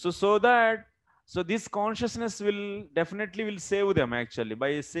 So that, so this consciousness will definitely will save them actually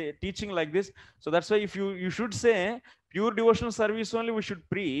by teaching like this. So that's why if you should say pure devotional service only we should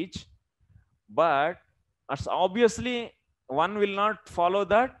preach, but as obviously one will not follow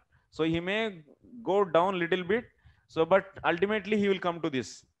that, so he may go down little bit, so but ultimately he will come to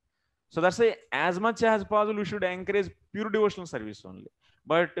this. So that's why as much as possible we should encourage pure devotional service only.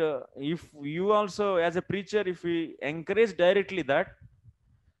 But if you also as a preacher, if we encourage directly that,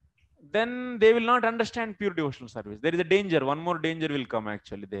 then they will not understand pure devotional service. There is a danger, one more danger will come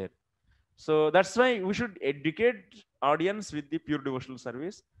actually there. So that's why we should educate audience with the pure devotional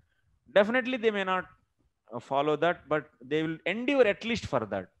service. Definitely they may not follow that, but they will endeavor at least for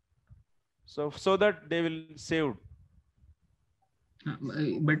that. So that they will saved.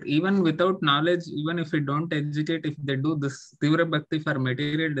 But even without knowledge, even if we don't educate, if they do this Tivra Bhakti for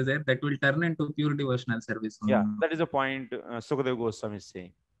material desire, that will turn into pure devotional service. Yeah, that is a point Sukadeva Goswami is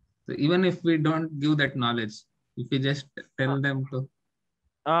saying. So even if we don't give that knowledge, if we just tell them to.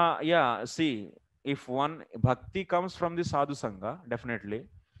 Yeah, see, if one bhakti comes from the sadhu sangha, definitely.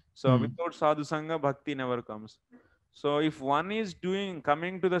 So without sadhu sangha, bhakti never comes. So if one is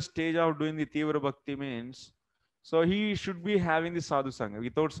coming to the stage of doing the tivra bhakti means, so he should be having the sadhu sangha.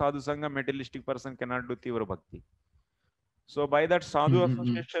 Without sadhu sangha, materialistic person cannot do tivra bhakti. So by that sadhu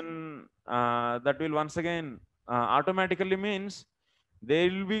association, that will once again automatically means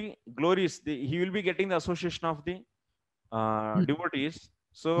there will be glories. He will be getting the association of the devotees.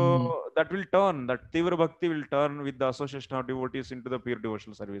 So that will turn, that tivra bhakti will turn with the association of devotees into the pure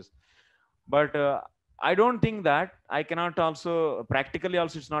devotional service. But I don't think that I cannot also, practically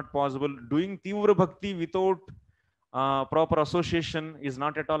also it's not possible. Doing tivra bhakti without proper association is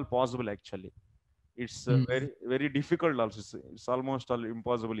not at all possible actually. It's very, very difficult also. It's almost all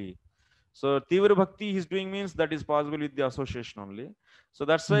impossible. So tivra bhakti he's doing means that is possible with the association only. So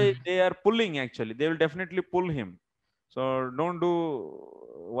that's why they are pulling actually. They will definitely pull him. So don't do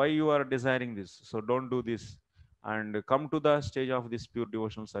why you are desiring this. So don't do this and come to the stage of this pure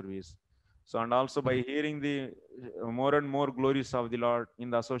devotional service. So and also by hearing the more and more glories of the Lord in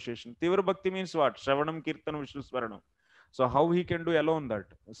the association. Tivra bhakti means what? Shravanam Kirtanam Vishnu Smaranam. So how he can do alone that?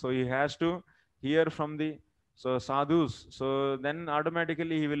 So he has to hear from the sadhus. So then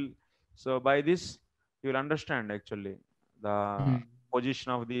automatically he will. So by this he will understand actually the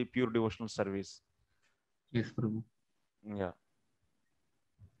position of the pure devotional service. Yes, Prabhu. Yeah.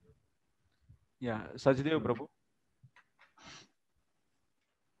 Yeah, Sajdev Prabhu.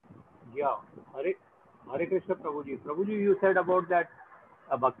 Yeah, Hare Krishna Prabhuji. Prabhuji, you said about that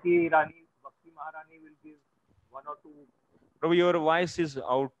Bhakti Maharani will give one or two. Prabhu, your voice is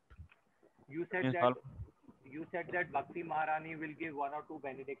out. You said that Bhakti Maharani will give one or two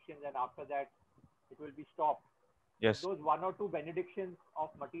benedictions, and after that it will be stopped. Yes. Those one or two benedictions of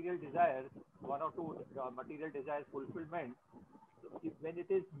material desires, one or two material desires fulfillment, when it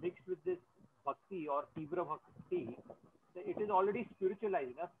is mixed with this Bhakti or Tivra Bhakti, it is already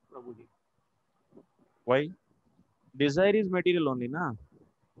spiritualized, na, Prabhuji? Why? Desire is material only, na?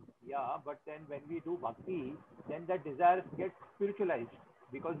 Yeah, but then when we do Bhakti, then that desire gets spiritualized,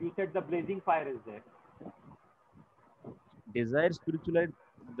 because you said the blazing fire is there. Desire spiritualized,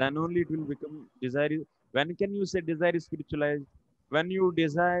 then only it will become desire. When can you say desire is spiritualized? When you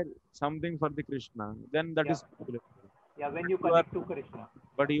desire something for the Krishna, then that is spiritualized. Yeah, when you connect to Krishna.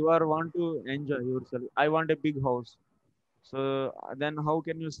 But you are want to enjoy yourself. I want a big house. So then how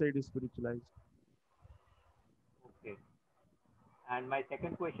can you say it is spiritualized? Okay. And my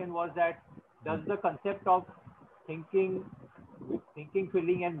second question was that, does the concept of thinking,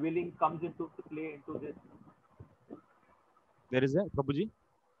 feeling, and willing comes into play into this? There is a Prabhuji.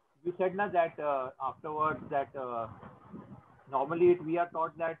 You said na that afterwards that normally we are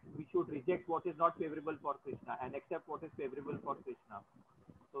taught that we should reject what is not favorable for Krishna and accept what is favorable for Krishna.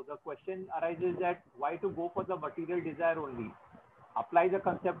 So the question arises that why to go for the material desire only? Apply the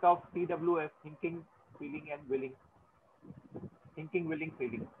concept of TWF, thinking, feeling, and willing. Thinking, willing,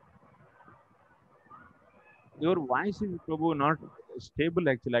 feeling. Your voice is, Prabhu, not stable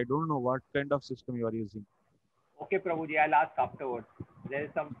actually. I don't know what kind of system you are using. Okay, Prabhuji, I'll ask afterwards. There is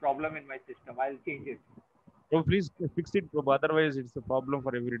some problem in my system. I'll change it. So please fix it, Prabhu. Otherwise, it's a problem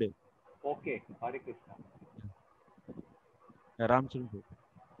for every day. Okay, Hare Krishna. Ramchandra.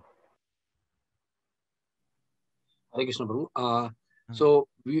 Hare Krishna, Prabhu. So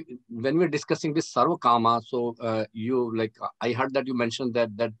when we're discussing this sarva kama, so I heard that you mentioned that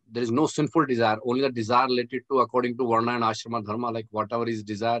there is no sinful desire, only the desire related to according to varna and ashrama dharma, like whatever is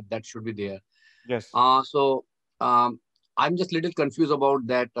desired, that should be there. Yes. So I'm just a little confused about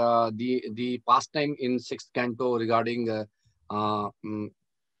that. The pastime in 6th canto regarding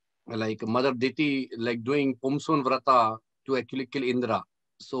like Mother Diti, like doing Pumsun Vrata to actually kill Indra.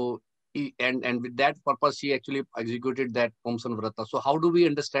 So and with that purpose, she actually executed that Pumsun Vrata. So how do we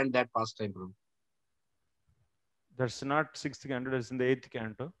understand that pastime, bro? That's not 6th canto, that's in the 8th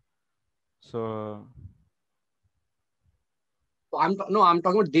canto. So I'm talking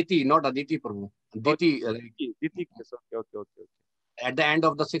about Diti, not Aditi, Prabhu. Diti. Diti. Okay. At the end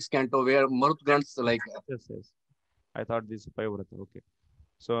of the 6th canto, where Marut grants like. Yes. I thought this is Payavrata. Okay.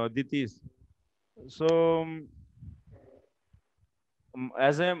 So Diti is. So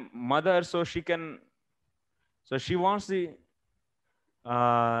as a mother, so she wants the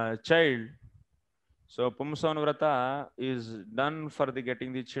child. So Pumsan Vrata is done for the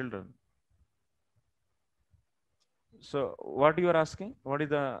getting the children. So what you are asking? What is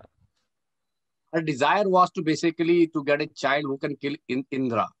the? Her desire was to basically to get a child who can kill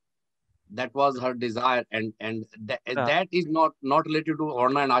Indra. That was her desire, and that is not related to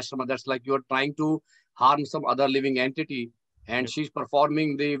Varna and Ashrama. That's like you are trying to harm some other living entity, and she's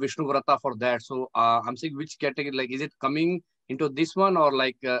performing the Vishnu Vrata for that. So I'm saying, which category? Like, is it coming into this one, or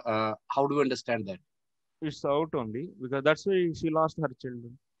like how do you understand that? It's out only because that's why she lost her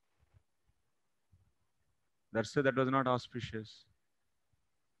children. That's why that was not auspicious.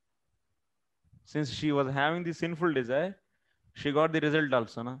 Since she was having the sinful desire, she got the result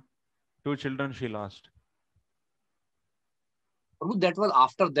also, na? 2 children she lost. That was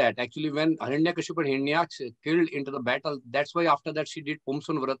after that. Actually, when Hiranyakashipu and Hiranyaksha killed into the battle, that's why after that she did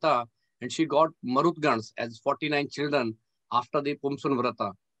Pumsun Vrata, and she got Marutgans as 49 children after the Pumsun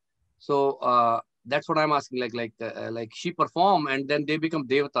Vrata. So that's what I'm asking. Like she performed, and then they become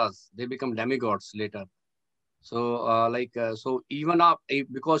devatas, they become demigods later. So so even up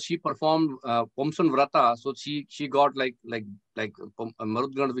because she performed Pumsun Vrata, so she got like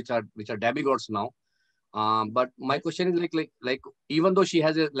Marutgans, which are demigods now. But my question is like even though she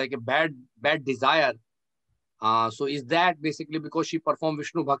has a bad desire, so is that basically because she performed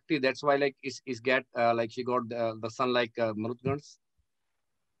Vishnu Bhakti, that's why like is get like she got the son like Marutgans?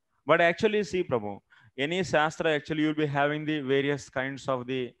 But actually, see, Prabhu, any Shastra actually you'll be having the various kinds of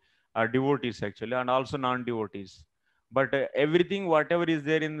the devotees actually, and also non-devotees. But everything, whatever is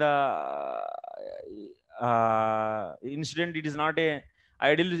there in the incident, it is not a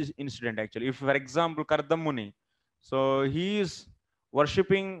ideal incident actually. If, for example, Kardam Muni, so he is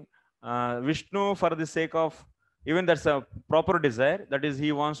worshipping Vishnu for the sake of, even that's a proper desire, that is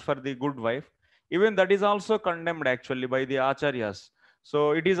he wants for the good wife. Even that is also condemned actually by the acharyas.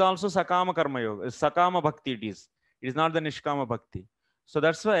 So it is also Sakama Karma Yoga, Sakama Bhakti it is. It is not the Nishkama Bhakti. So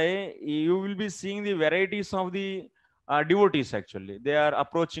that's why you will be seeing the varieties of the devotees actually. They are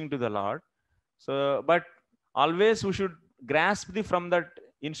approaching to the Lord. So, but always we should grasp the from that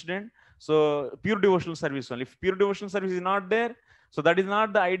incident. So pure devotional service only. If pure devotional service is not there, so that is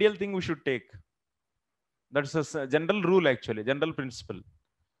not the ideal thing we should take. That's a general rule actually, general principle.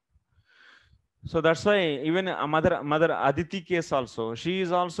 So that's why even mother Aditi case also, she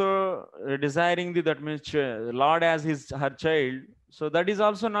is also desiring that means Lord as her child. So that is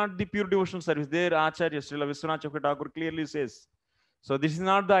also not the pure devotional service. There Acharya Srila Vishwanath Chakravarti Thakur clearly says. So this is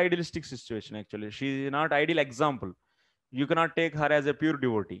not the idealistic situation actually. She is not ideal example. You cannot take her as a pure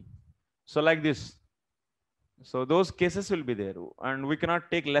devotee. So like this. So those cases will be there, and we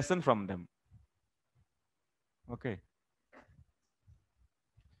cannot take lesson from them. Okay.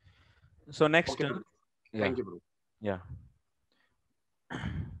 So next, okay, yeah. Thank you, bro. Yeah.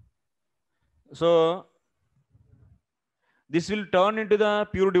 So this will turn into the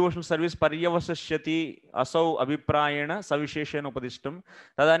pure devotional service. Paryavasashyati asau abhiprayena savisheshena upadishtam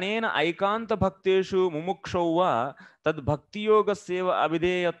tadanena aikanta bhakteshu mumukshauva tad bhakti yoga seva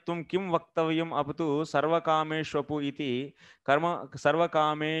abhideyatvam kim vaktavyam apatu sarva kameshvapu iti karma sarva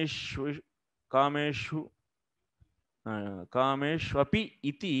kameshu kameshvapi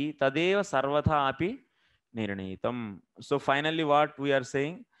iti tadeva sarvatha api nirnitam. So finally what we are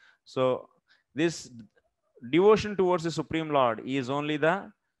saying, so this devotion towards the Supreme Lord is only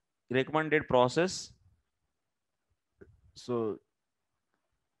the recommended process. So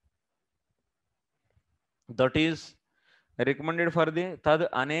that is recommended for the tad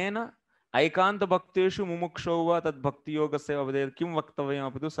anena aikanta bhakteshu mumukshauva tad bhakti yoga seva kim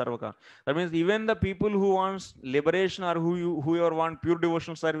vaktavyam apitu sarvaka. That means even the people who wants liberation or who want pure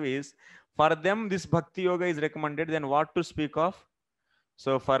devotional service, for them this bhakti yoga is recommended. Then what to speak of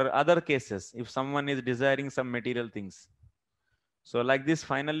So for other cases, if someone is desiring some material things, so like this,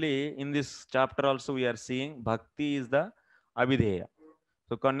 finally in this chapter also we are seeing bhakti is the abhideya.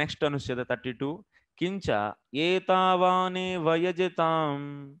 So next anuched 32, kincha etavane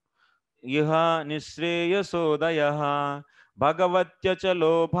vayajitam iha nishreyasodayah bhagavatya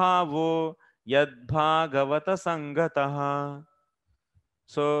chalo bhavo yad bhagavata sangatah.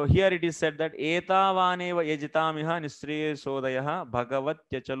 So here it is said that etavaneva yajitamiha nishreyasodayah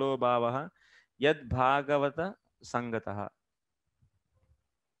bhagavatya chalo bhavah yad bhagavata sangatah.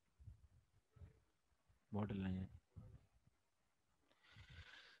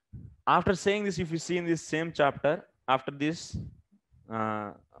 After saying this, if you see in this same chapter, after this,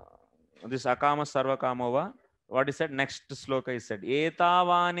 this akama sarva kamova, what is said? Next sloka is said,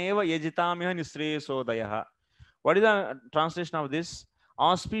 etavaneva yajitamiha nishreyasodayah. What is the translation of this?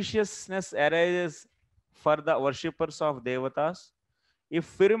 Auspiciousness arises for the worshippers of devatas if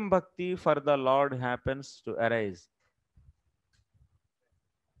firm bhakti for the Lord happens to arise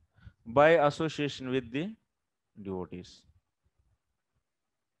by association with the devotees.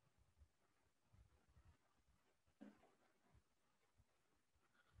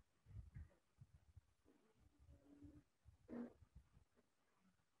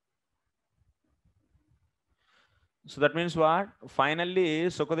 So that means what? Finally,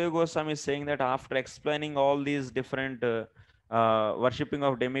 Sukadeva Goswami is saying that after explaining all these different worshipping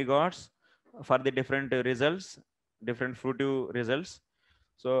of demigods for the different results, different fruitive results.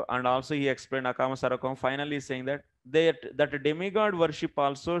 So, and also he explained Akama Sarakam. Finally, saying that that demigod worship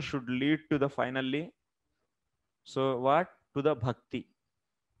also should lead to the finally. So what? To the bhakti.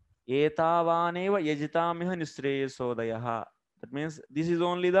 Etavaneva yajitamiha nishreyasodayah. That means this is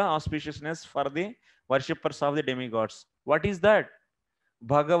only the auspiciousness for the worshippers of the demigods. What is that?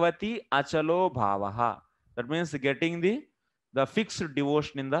 Bhagavati achalo bhavaha. That means getting the fixed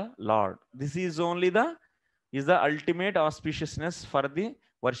devotion in the Lord. This is only the ultimate auspiciousness for the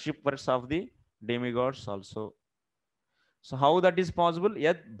worshippers of the demigods also. So how that is possible?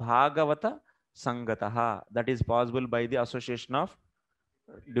 Yad bhagavata sangataha. That is possible by the association of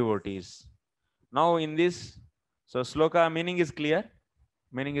devotees. Now in this, so sloka meaning is clear.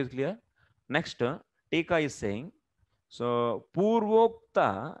 Meaning is clear. Next, Tika is saying, so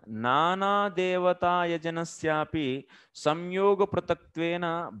purvokta nana devata yajanasyapi samyoga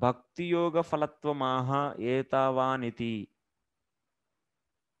prataktvena bhakti yoga phalatvamaha etavaniti.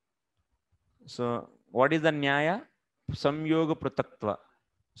 So what is the nyaya? Samyoga pratakva.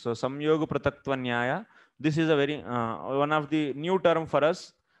 So samyoga pratakva nyaya. This is a very one of the new term for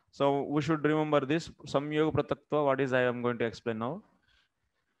us. So we should remember this. Samyoga pratakva. What is I am going to explain now.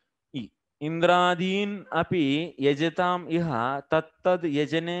 Indradin api yajatam iha tattad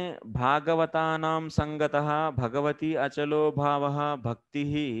yajane bhagavatanam sangatah bhagavati achalo bhavaha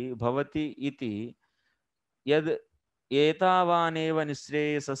bhaktihi bhavati iti yad etavaneva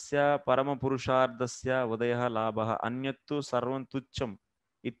nishreyasasya paramapurusharthasya udayah labah anyattu sarvam tucham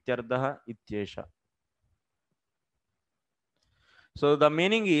ityardah ityesha. So the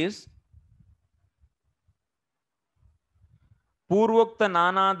meaning is Purvokta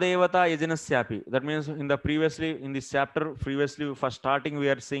nana devata yajanasyapi. That means in this chapter, previously for starting, we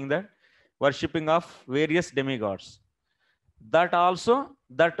are seeing that worshipping of various demigods. That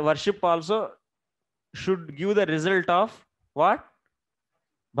worship also should give the result of what?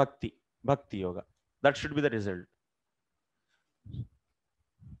 Bhakti yoga. That should be the result.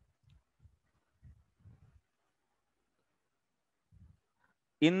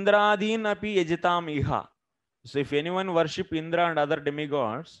 Indradin api yajitam iha. So if anyone worship Indra and other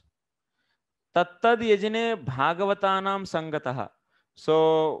demigods, tattad yajane bhagavatanam sangatah.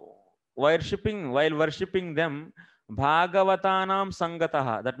 So while worshipping them, bhagavatanam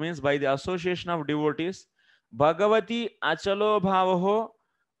sangatah. That means by the association of devotees, bhagavati achalo bhavaho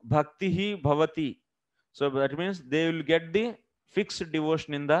bhaktihi bhavati. So that means they will get the fixed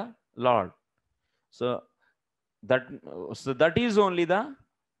devotion in the Lord. So that is only the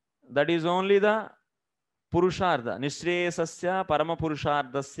Purushartha, Nishreyasasya Parama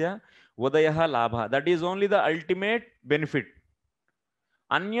Purusharthasya Udayah Labha. That is only the ultimate benefit.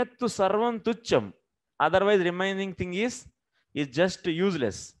 Anyattu Sarvam Tucham. Otherwise, remaining thing is just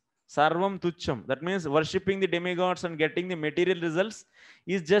useless. Sarvam Tucham. That means worshipping the demigods and getting the material results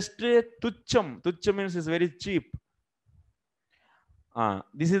is just Tucham. Tucham means is very cheap.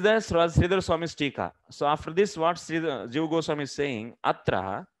 This is the Sridhar Swami's Tika. So after this, what Jiva Goswami is saying,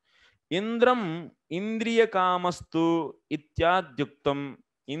 Atra Indram Indriya Kamastu Ityadyuktam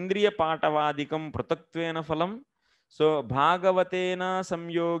Indriya Patavadikam Prataktvena Phalam. So Bhagavatena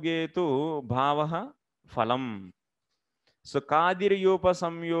Samyoge tu Bhavaha Phalam. So Kadirayopa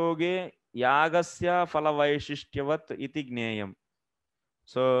Samyoge Yagasya Phalavaishishthyavat iti gneyam.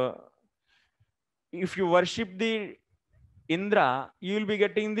 So if you worship the Indra, you will be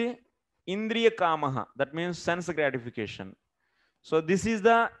getting the Indriya Kamaha. That means sense gratification. So this is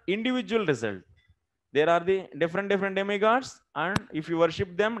the individual result. There are the different demigods, and if you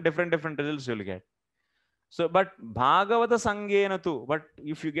worship them, different results you will get. So, but Bhagavata Sangena too. But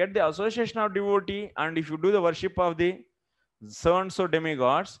if you get the association of devotee and if you do the worship of the so and so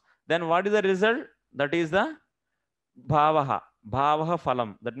demigods, then what is the result? That is the Bhavaha. Bhavaha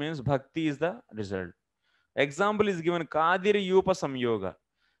Phalam. That means Bhakti is the result. Example is given Kadiri Yupa Samyoga.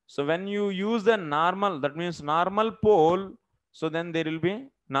 So when you use the normal, that means normal pole, so then there will be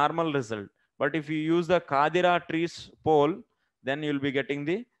normal result. But if you use the Kadira trees pole, then you will be getting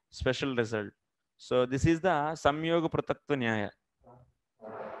the special result. So this is the Samyoga Prataktva Nyaya.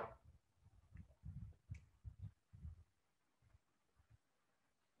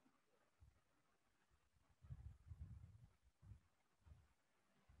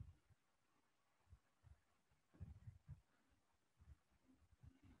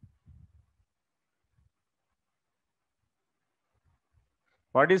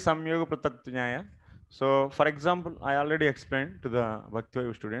 What is Samyoga Prataktva Nyaya? So for example, I already explained to the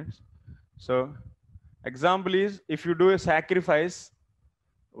Bhakti students. So example is, if you do a sacrifice,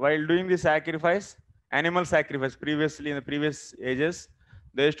 while doing the sacrifice, animal sacrifice, previously in the previous ages,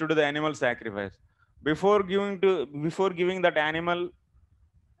 they used to do the animal sacrifice. Before giving that animal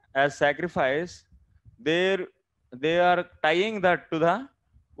as sacrifice, they are tying that to the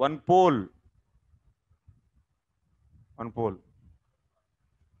one pole.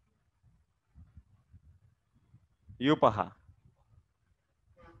 Yupaha.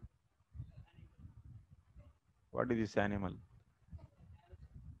 What is this animal?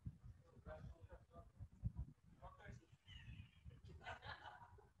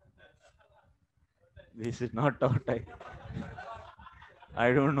 This is not tortoise.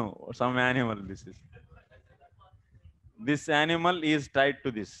 I don't know. Some animal this is. This animal is tied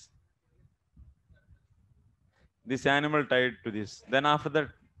to this. This animal tied to this. Then after that,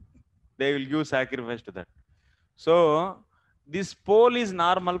 they will give sacrifice to that. So this pole is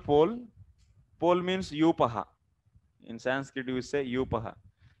normal pole. Pole means yupaha. In Sanskrit, you say yupaha.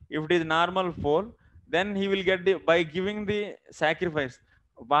 If it is normal pole, then he will get the, by giving the sacrifice,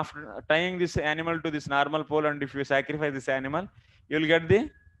 after tying this animal to this normal pole, and if you sacrifice this animal, you will get the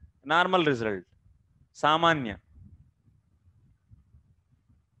normal result. Samanya.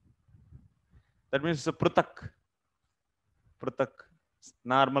 That means it's a prutak,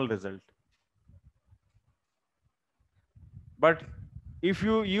 normal result. But if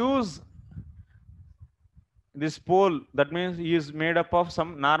you use this pole, that means he is made up of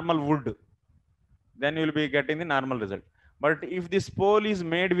some normal wood, then you will be getting the normal result. But if this pole is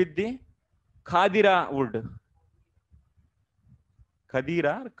made with the khadira wood,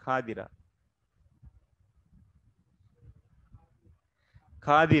 khadira or khadira?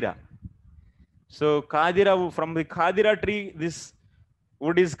 Khadira. So khadira, from the khadira tree, this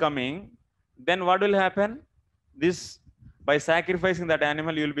wood is coming. Then what will happen? This, by sacrificing that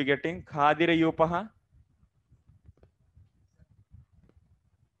animal, you will be getting khadira yupaha.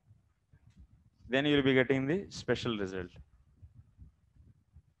 Then you will be getting the special result.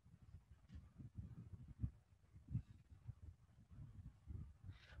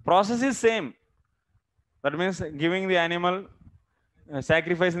 Process is same. That means giving the animal,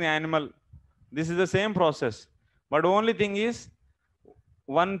 sacrificing the animal. This is the same process. But only thing is,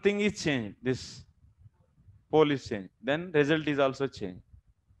 one thing is changed. This pole is changed. Then result is also changed.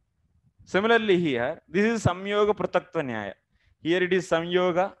 Similarly here, this is Samyoga Prataktva Nyaya. Here it is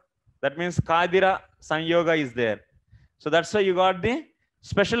Samyoga. That means Kadira Samyoga is there. So that's why you got the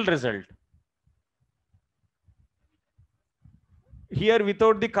special result. Here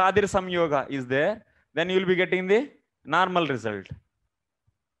without the Kadira Samyoga is there, then you will be getting the normal result.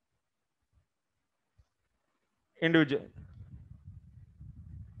 Individual.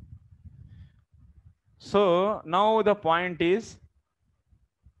 So now the point is,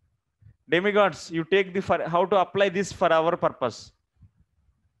 demigods, you take the, how to apply this for our purpose.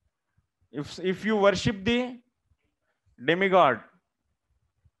 If you worship the demigod,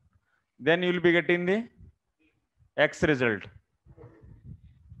 then you will be getting the X result.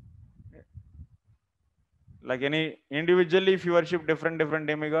 Like any individually, if you worship different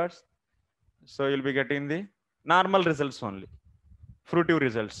demigods, so you'll be getting the normal results only, fruitive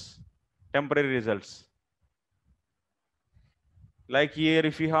results, temporary results. Like here,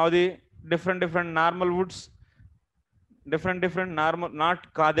 if you have the different normal woods, different normal,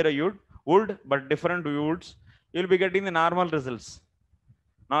 not kadira wood, but different woods, you'll be getting the normal results,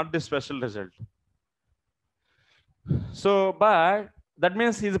 not the special result. So, but that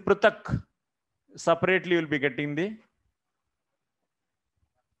means he's Prutak. Separately, you'll be getting the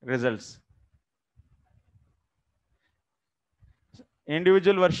results.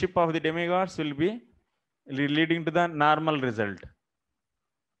 Individual worship of the demigods will be leading to the normal result.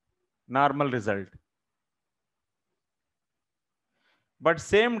 Normal result. But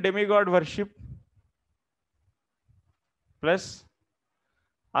same demigod worship plus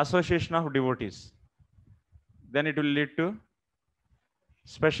association of devotees, then it will lead to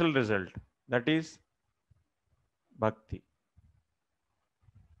special result, that is bhakti.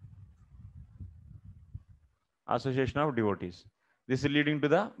 Association of devotees. This is leading to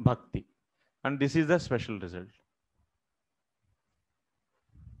the bhakti, and this is the special result.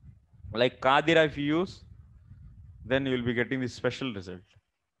 Like Kadira, if you use, then you will be getting the special result.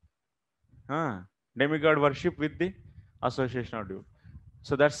 Demigod worship with the association of devotees.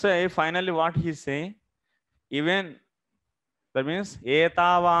 So that's why finally what he is saying, even that means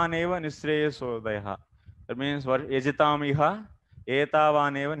etavaneva nisreyasodaya. That means yajitamiha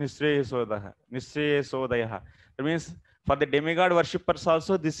etavaneva nisreyasodaya. That means for the demigod worshippers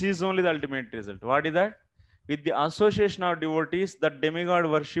also, this is only the ultimate result. What is that? With the association of devotees, the demigod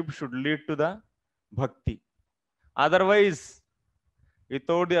worship should lead to the bhakti. Otherwise,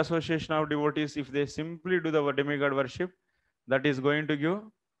 without the association of devotees, if they simply do the demigod worship, that is going to give,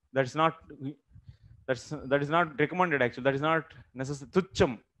 that is not recommended actually. That is not necessary.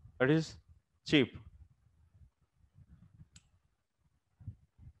 Tucham, that is cheap.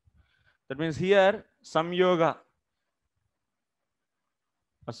 That means here samyoga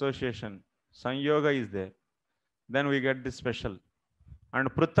association, samyoga is there. Then we get the special, and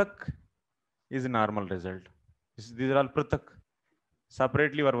prutak is normal result. These are all prutak.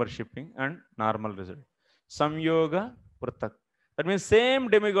 Separately we are worshipping, and normal result. Samyoga prutak. That means same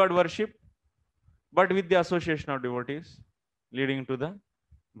demigod worship, but with the association of devotees, leading to the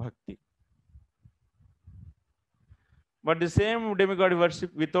bhakti. But the same demigod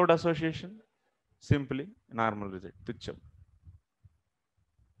worship without association, simply normal result, tucham.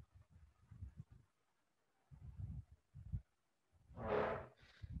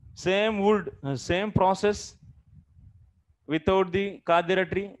 Same wood, same process, without the kadira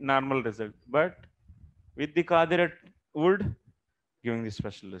tree, normal result. But with the kadira wood, giving the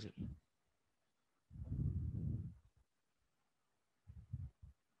special result.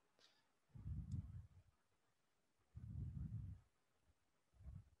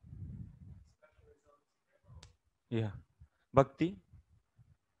 Yeah. Bhakti.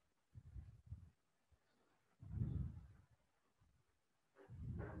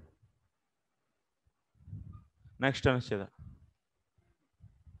 Next anuched.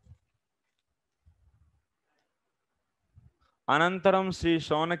 अनन्तरं श्री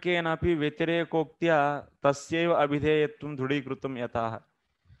शौनकेनापि व्यतिरेकोक्त्या तस्यैव अभिधेयत्वं दृढीकृतं यतः.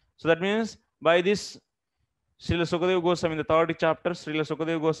 So that means by this Srila Sukadeva Goswami in the third chapter, Srila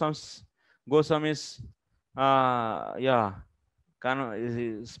Sukadeva Goswami's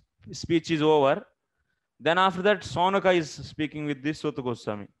his speech is over. Then after that, Saunaka is speaking with this Suta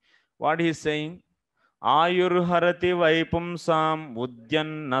Goswami. What he is saying? Ayurharati vaipumsam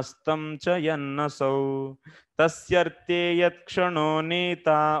udyan nastam cha yannasau tasyarte yat kshano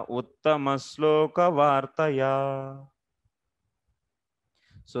neta uttama sloka vartaya.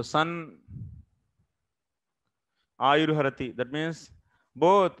 So sun Ayurharati, that means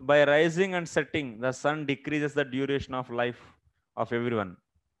both by rising and setting, the sun decreases the duration of life of everyone,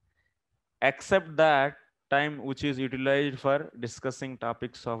 except that time which is utilized for discussing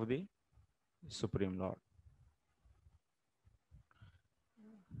topics of the Supreme Lord.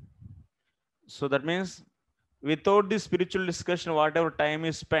 So that means without the spiritual discussion, whatever time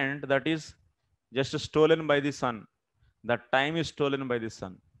is spent, that is just stolen by the sun. That time is stolen by the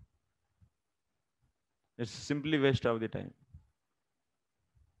sun. It's simply waste of the time.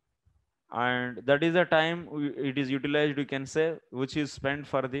 And that is the time it is utilized, you can say, which is spent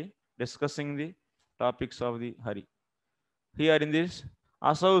for the discussing the topics of the Hari. Here in this,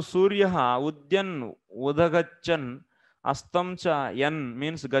 Asau Suryaha Udyan Udagachan Astamcha Yan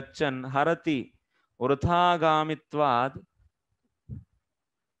means Gachan Harati Urthagamitvad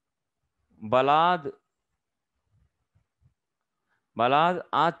Balad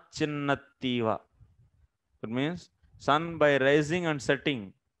Achinnattiva. It means sun by rising and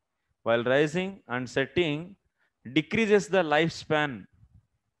setting, while rising and setting decreases the lifespan.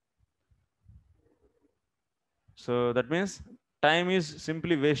 So that means time is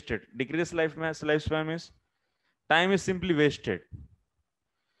simply wasted. Decreases lifespan means time is simply wasted.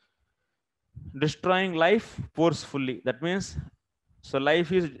 destroying life forcefully. That means, so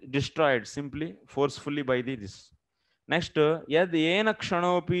life is destroyed simply forcefully by this. Next, yad yena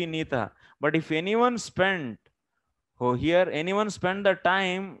kshanopi nita. But if anyone spent, oh, here anyone spend the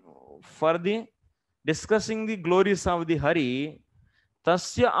time for the discussing the glories of the Hari,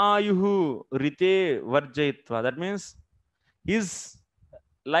 tasya ayuhu rite varjayitva. That means his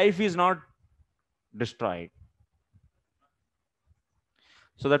life is not destroyed.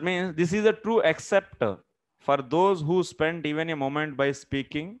 So that means this is a true accept for those who spend even a moment by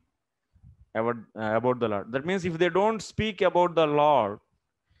speaking about the Lord. That means if they don't speak about the Lord,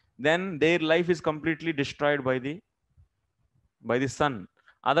 then their life is completely destroyed by the sun.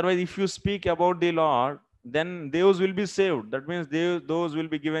 Otherwise, if you speak about the Lord, then those will be saved. That means those will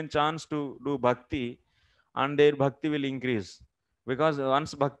be given chance to do bhakti, and their bhakti will increase. Because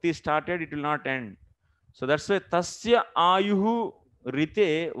once bhakti started, it will not end. So that's why tasya ayuhu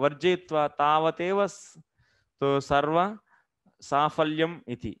rite varjetva tavateva so sarva safalyam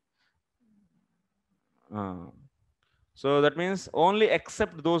iti. So that means only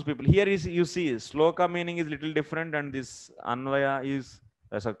accept those people. Here is, you see, sloka meaning is little different, and this anvaya is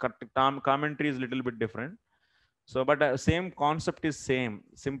as a commentary is little bit different. So, but same concept is same.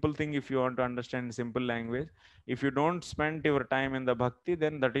 Simple thing, if you want to understand simple language, if you don't spend your time in the bhakti,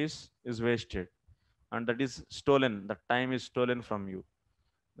 then that is wasted, and that is stolen. That time is stolen from you.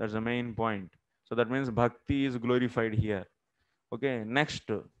 That's the main point. So that means bhakti is glorified here. Okay, next.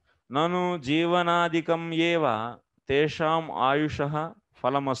 Nanu jivanadikam yeva tesham ayushah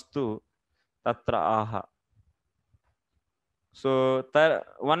falamastu tatra aha. So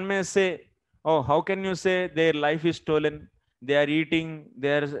one may say, oh, how can you say their life is stolen? They are eating,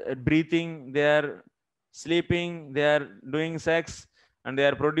 they are breathing, they are sleeping, they are doing sex, and they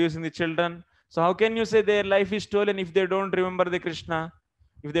are producing the children. So how can you say their life is stolen if they don't remember the Krishna?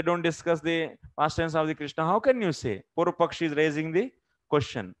 If they don't discuss the pastimes of the Krishna, how can you say? Purupakshi is raising the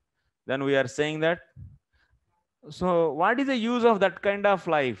question. Then we are saying that, so what is the use of that kind of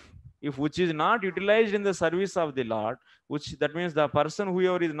life if which is not utilized in the service of the Lord? Which, that means the person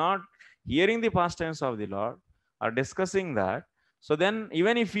whoever is not hearing the pastimes of the Lord or discussing that, so then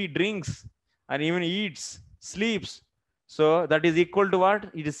even if he drinks and even eats, sleeps, so that is equal to what?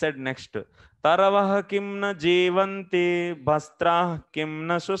 It is said next. Taravah kim na jevanti bhastrah kim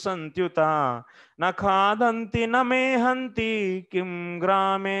na susantyuta na khadanti na mehanti kim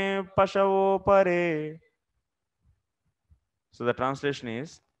grame pashavo pare. So the translation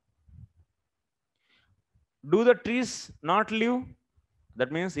is, do the trees not live?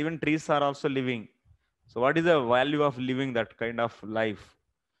 That means even trees are also living. So what is the value of living that kind of life?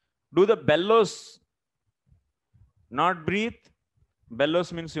 Do the bellows not breathe?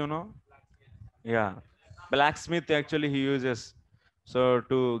 Bellows means, yeah, blacksmith actually he uses. So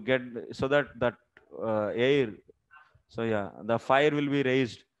to get, so that air, so yeah, the fire will be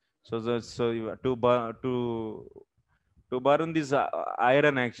raised. So to burn this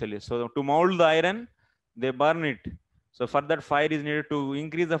iron actually. So to mold the iron, they burn it. So for that, fire is needed. To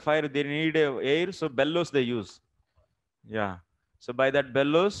increase the fire, they need air. So bellows they use. Yeah. So by that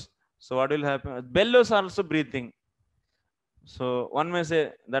bellows, so what will happen? Bellows are also breathing. So one may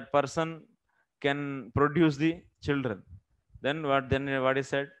say that person can produce the children. Then what is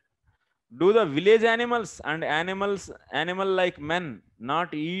said? Do the village animals and animal like men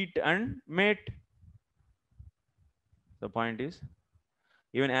not eat and mate? The point is,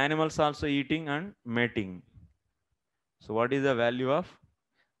 even animals also eating and mating. So what is the value of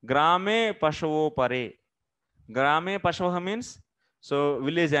grame pashavo pare? Grame pashava means, so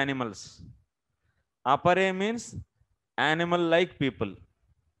village animals. Apare means animal like people,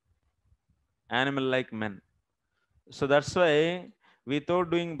 animal like men. So that's why without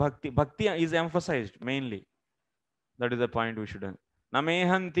doing bhakti is emphasized mainly. That is the point we should.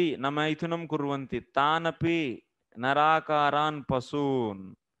 Namehanti namaithunam kurvanti tanapi narakaran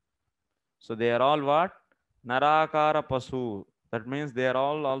pasun. So they are all what? Narakara pasu. That means they are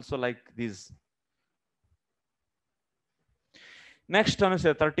all also like this. Next one is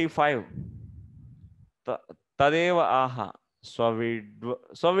 35. Tadeva aha.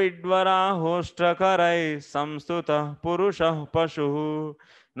 Swavidvara hostrakarai samstuta purusha pashu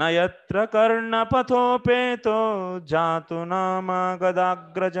nayatra karna pathopeto jatu nama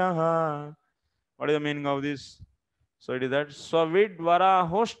gadagrajaha. What is the meaning of this? So it is that Swavidvara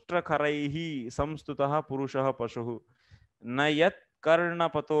hostrakaraihi samstutaha purushaha pashuhu nayat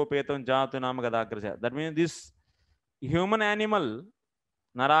karna patopetam jatu nama gadagraja. That means this human animal,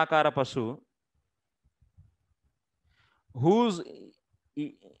 narakara pasu, whose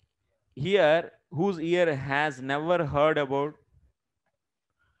ear has never heard about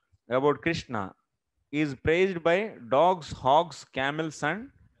about Krishna is praised by dogs, hogs, camels, and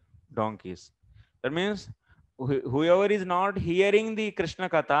donkeys. That means whoever is not hearing the Krishna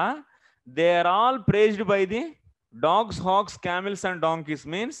Katha, they are all praised by the dogs, hogs, camels, and donkeys.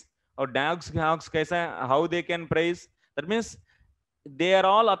 Means, or dogs, hogs, kaisa, how they can praise? That means they are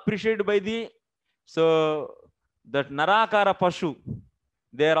all appreciated by the, so that Narakara Pashu.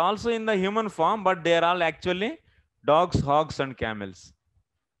 They are also in the human form, but they are all actually dogs, hogs, and camels,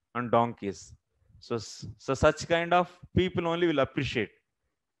 and donkeys. So such kind of people only will appreciate.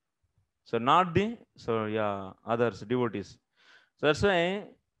 So not the, so yeah, others, devotees. So that's why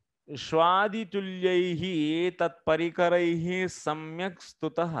Shwadi tulyaihi tat parikaraihi samyak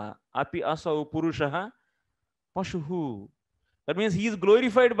stutah api asau purushaha pashuhu. That means he is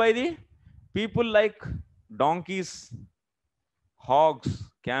glorified by the people like donkeys, hogs,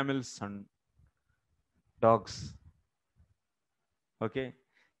 camels, and dogs. Okay.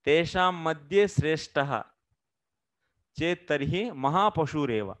 Tesham madhye sreshtaha chet tarhi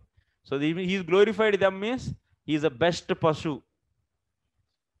mahapashureva. So he is glorified, that means he is the best pashu.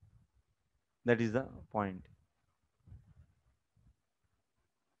 That is the point.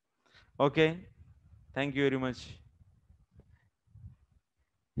 Okay. Thank you very much.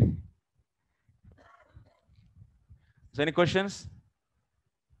 So any questions?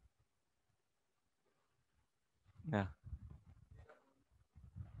 Yeah.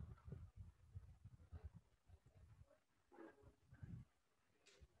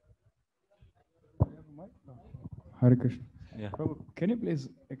 Hare Krishna. Yeah. Prabhu, can you please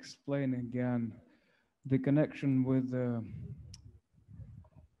explain again the connection with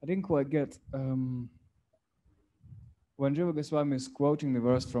I didn't quite get when Jiva Goswami is quoting the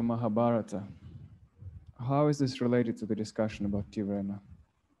verse from Mahabharata, how is this related to the discussion about Tivrena?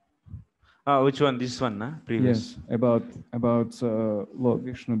 Which one? This one, nah? Previous. Yes, about Lord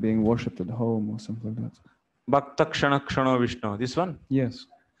Vishnu being worshipped at home or something like that. Bhakta kshana kshano Vishnu. This one? Yes.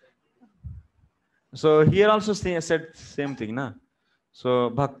 So here also said same thing, na? So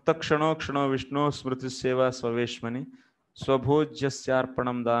Bhakta kshano kshano Vishnu smriti seva svaveshmani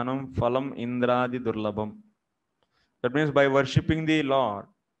svabhojasyarpanam danam phalam indradi durlabham. That means by worshipping the Lord,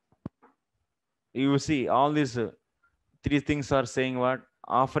 you see all these three things are saying what?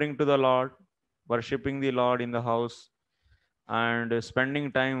 Offering to the Lord, worshipping the Lord in the house, and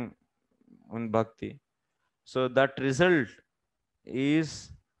spending time on bhakti. So that result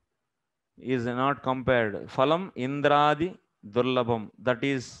is not compared. Phalam indradi durlabham. That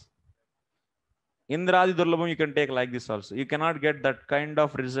is indradi durlabham. You can take like this also. You cannot get that kind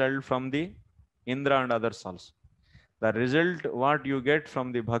of result from the Indra and others also. The result what you get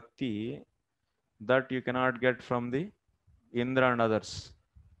from the bhakti, that you cannot get from the Indra and others.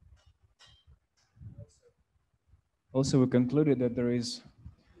 Also, we concluded that there is,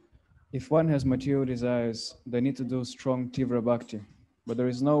 if one has material desires, they need to do strong Tivra Bhakti. But there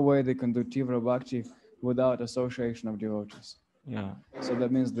is no way they can do Tivra Bhakti without association of devotees. Yeah. So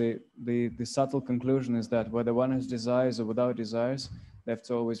that means the subtle conclusion is that whether one has desires or without desires, they have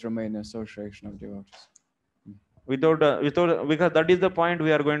to always remain in association of devotees. Without because that is the point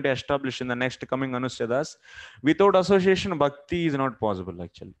we are going to establish in the next coming Anushyadas. Without association, bhakti is not possible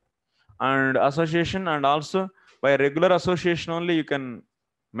actually. And association, and also by regular association only you can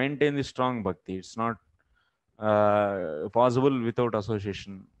maintain the strong bhakti. It's not possible without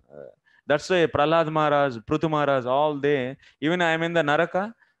association. That's why Prahlad Maharaj, Prutu Maharaj, all they, even I am in the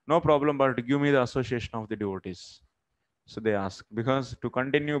Naraka, no problem, but give me the association of the devotees. So they ask, because to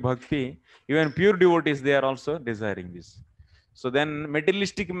continue bhakti, even pure devotees, they are also desiring this. So then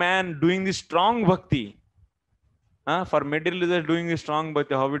materialistic man doing the strong bhakti, for materialistic doing the strong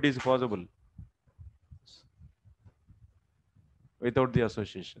bhakti, how it is possible? Without the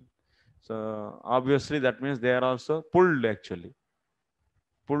association. So obviously that means they are also pulled actually.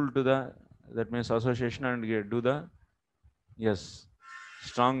 Pulled to the, that means association, and do the, yes,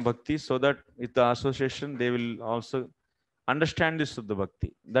 strong bhakti, so that with the association they will also understand this Suddha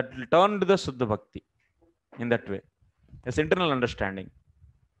Bhakti. That will turn to the Suddha Bhakti in that way. It's internal understanding.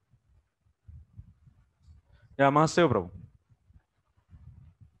 Yeah, Mahaseva Prabhu.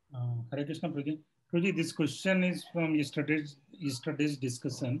 Hare Krishna Prabhuji. Prabhuji, this question is from yesterday's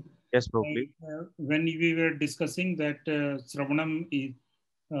discussion. Yes, Prabhu. When we were discussing that Sravanam is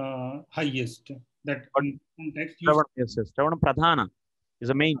highest, that in context. Yes, yes. Sravanam Pradhana is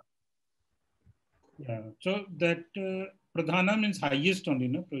the main. Yeah. So that Pradhana means highest only,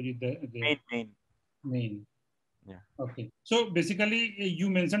 no, Prabhuji? Main. Yeah. Okay. So basically, you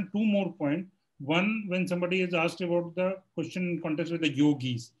mentioned two more points. One, when somebody is asked about the question in context with the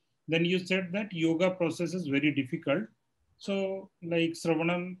yogis, then you said that yoga process is very difficult. So like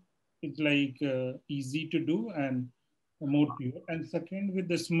Sravanam it's like easy to do and more pure. And second, with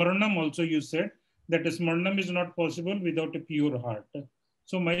the smaranam also you said that the smaranam is not possible without a pure heart.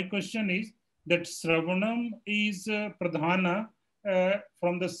 So my question is that Sravanam is pradhana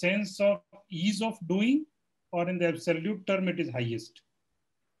from the sense of ease of doing, or in the absolute term it is highest?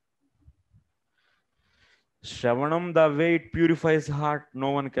 Shravanam, the way it purifies heart,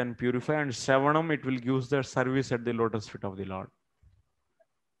 no one can purify, and Shravanam, it will give the service at the lotus feet of the Lord.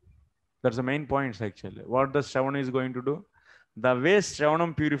 That's the main points actually. What the Shravana is going to do? The way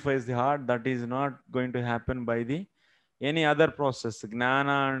Shravanam purifies the heart, that is not going to happen by the any other process.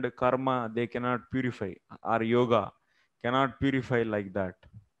 Gnana and karma, they cannot purify, or yoga cannot purify like that.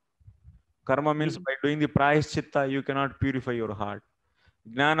 Karma means by doing the prayaschitta, you cannot purify your heart.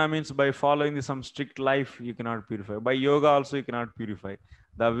 Gnana means by following some strict life, you cannot purify. By yoga also, you cannot purify.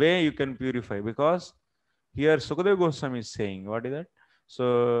 The way you can purify, because here Sukadeva Goswami is saying, what is that?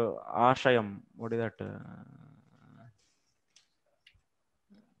 So, Ashayam, what is that?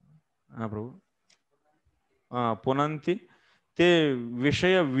 Prabhu? Punanti te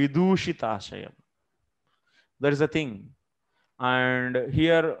Vishaya Vidushita Ashayam. That is the thing. And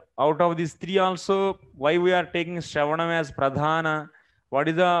here, out of these three also, why we are taking Shravanam as Pradhana? What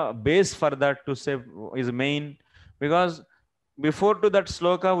is the base for that to say is main? Because before to that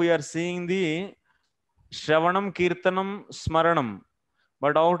sloka, we are seeing the Shravanam, Kirtanam, Smaranam.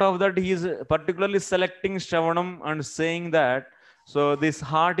 But out of that, he is particularly selecting Shravanam and saying that, so this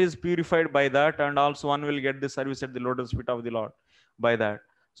heart is purified by that, and also one will get the service at the lotus feet of the Lord by that.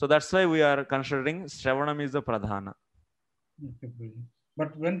 So that's why we are considering Shravanam is the Pradhana. Okay,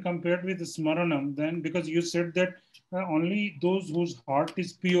 but when compared with the Smaranam, then because you said that only those whose heart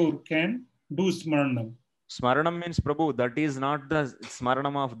is pure can do Smaranam. Smaranam means, Prabhu, that is not the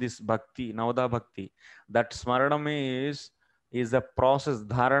Smaranam of this Bhakti, Navada Bhakti. That Smaranam is the process,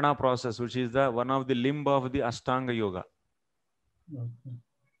 Dharana process, which is the one of the limb of the Ashtanga Yoga. Okay.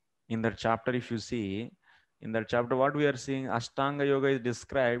 In that chapter, if you see, in that chapter, what we are seeing, Ashtanga Yoga is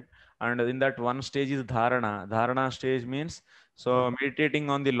described, and in that one stage is Dharana. Dharana stage means, so meditating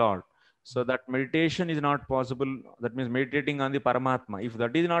on the Lord. So that meditation is not possible. That means meditating on the Paramatma. If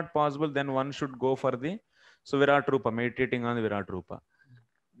that is not possible, then one should go for the Virat Rupa, meditating on the Virat Rupa.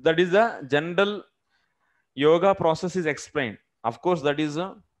 That is the general yoga process is explained. Of course, that is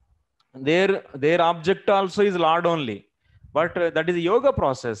their object also is Lord only. But that is a yoga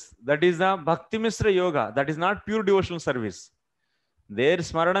process. That is the Bhakti Misra Yoga. That is not pure devotional service. Their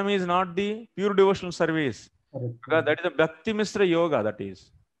Smaranam is not the pure devotional service. Because that is the Bhakti Misra Yoga, that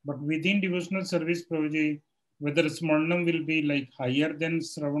is. But within devotional service, Prabhuji, whether Smaranam will be like higher than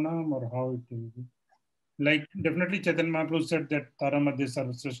Sravanam or how it will be? Like definitely Chaitanya Mahaprabhu said that Taramadya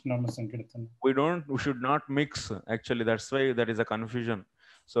Sarvasreshta Nama Sankirtana. We should not mix. Actually, that's why there is a confusion.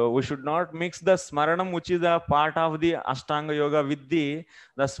 So we should not mix the Smaranam, which is a part of the Ashtanga Yoga, with the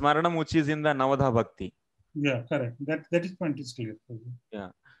Smaranam, which is in the Navadha Bhakti. Yeah, correct. That is point is clear. Yeah.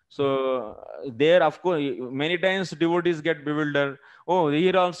 So there, of course, many times devotees get bewildered. Oh,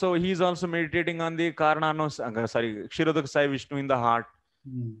 here also, he is also meditating on the Kshirodak Sai Vishnu in the heart.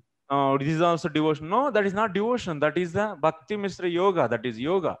 This is also devotion. No, that is not devotion. That is the Bhakti Misra Yoga. That is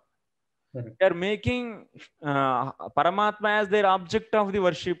yoga. Correct. They are making Paramatma as their object of the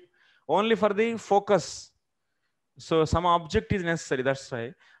worship only for the focus. So some object is necessary. That's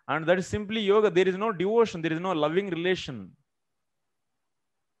why. And that is simply yoga. There is no devotion. There is no loving relation.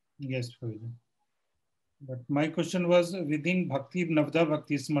 Yes, Prabhuji. But my question was within Bhakti, Navada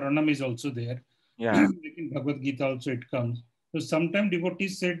Bhakti, Smaranam is also there. Yeah. In Bhagavad Gita also it comes. So sometimes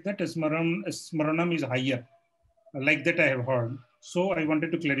devotees said that Smaranam is higher. Like that I have heard. So I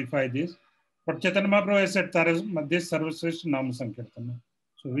wanted to clarify this. But Chaitanya Mahaprabhu has said Taradya Sarvasreshta Nama Sankirtana.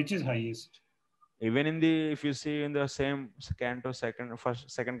 So which is highest? Even in the, if you see in the same canto, second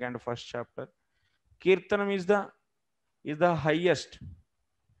canto, first chapter, Kirtanam is the highest.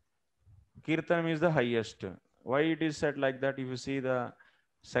 Kirtanam is the highest. Why it is said like that? If you see the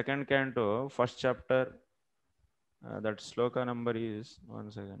second canto, first chapter, that sloka number is, one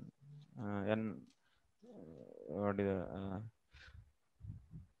second, what is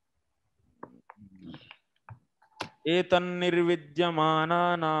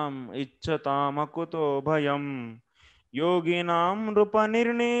Etannirvidyamanaam ichchataamakuto bhayam yoginam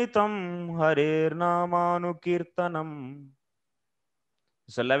rupanirnitam harer namanukirtanam.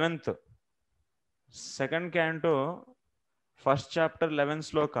 It's 11th. Second canto, first chapter,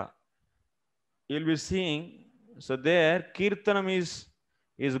 11th sloka. You'll be seeing, so there Kirtanam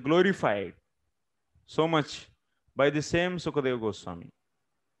is glorified so much by the same Sukadeva Goswami.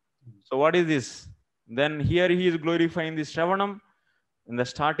 So what is this? Then here he is glorifying the Shravanam, In the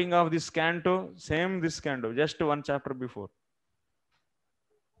starting of this canto, same this canto, just one chapter before.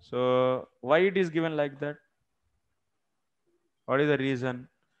 So why it is given like that? What is the reason?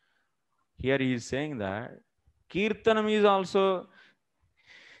 Here he is saying that Kirtanam is also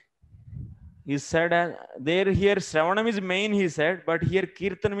is said as there. Here Shravanam is main, he said, but here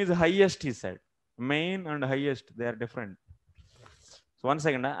Kirtanam is highest, he said. Main and highest, they are different. So 1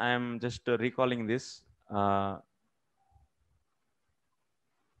 second, I am just recalling this.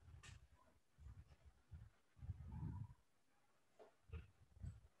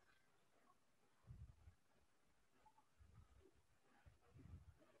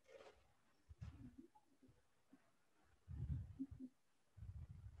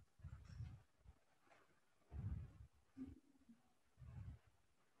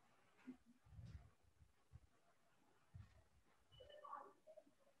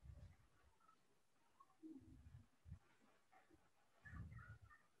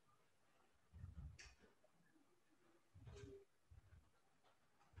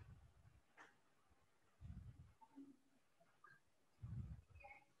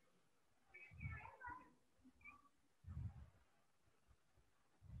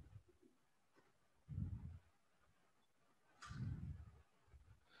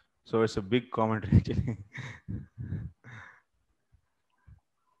 So it's a big commentary actually.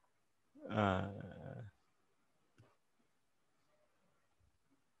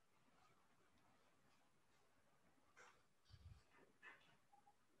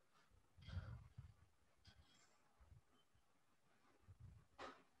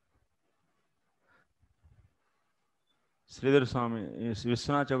 Sridhar Swami, is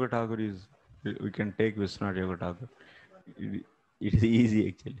Vishwanath Chakravarti Thakur is, we can take Vishwanath Chakravarti Thakur. It is easy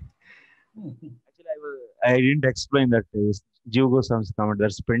actually. I didn't explain that. Jiva Goswami's comment,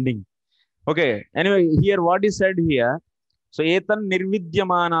 that's pending. Okay, anyway, here what is said here. So, etan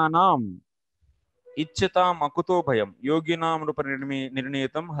nirvidyamananam ichchatam akuto bhayam yoginam rupa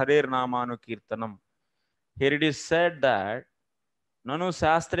nirniyatam harer namanu kirtanam. Here it is said that ननु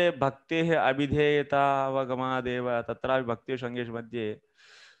शास्त्रे भक्तेः अभिधेयतावगमादेव तत्रापि भक्ति संगेश मध्ये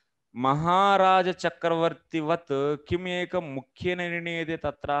महाराज चक्रवर्तीवत् किम एक मुख्य निर्णयते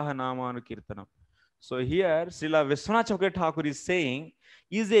तत्राह नामानुकीर्तनम. So here Srila Vishwanath Chakravarti Thakur is saying,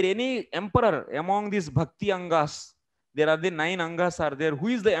 is there any emperor among these bhakti angas? There are the 9 angas are there. Who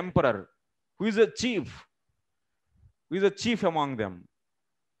is the emperor? Who is the chief? Who is the chief among them?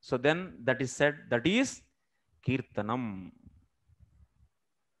 So then that is said, that is Kirtanam.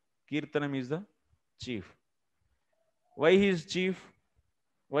 Kirtanam is the chief. Why he is chief?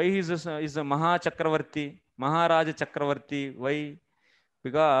 Why he is a Maha Chakravarti, Maharaja Chakravarti? Why?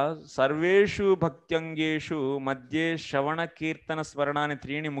 Because Sarveshu Bhaktyanggeshu Madhye Shavana Kirtana Svaranani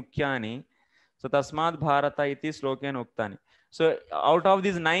Trini Mukhyani. So Tasmad Bharata iti Slokena Uktani. So out of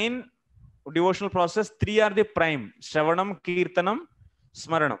these 9 devotional process, 3 are the prime. Shravanam, Kirtanam,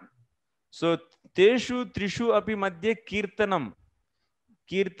 Smaranam. So Teshu Trishu api Madhye Kirtanam.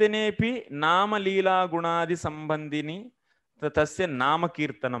 Kirtanepi Nama Leela Gunadi Sambandini Tasya Nama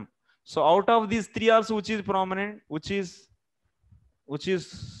Kirtanam. So out of these 3 also, which is prominent, which is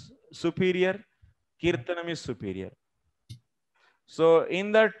superior? Kirtanam is superior. So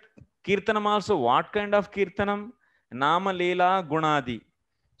in that Kirtanam also, what kind of Kirtanam? Nama Leela Gunadi.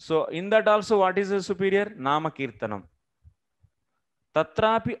 So in that also, what is the superior? Nama Kirtanam.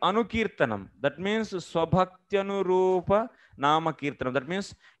 Tatrapi Anukirtanam. That means Swabhaktyanurupa Nama Kirtanam. That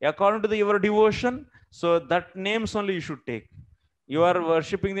means according to your devotion, so that names only you should take. You are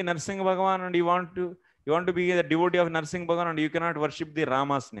worshipping the Narsingh Bhagavan and you want to be the devotee of Narsingh Bhagavan and you cannot worship the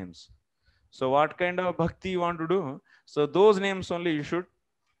Rama's names. So what kind of bhakti you want to do? So those names only you should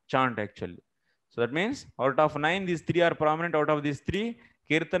chant actually. So that means out of 9, these 3 are prominent. Out of these 3,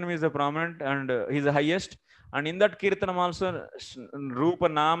 Kirtanam is the prominent and he is the highest. And in that Kirtanam also, Rupa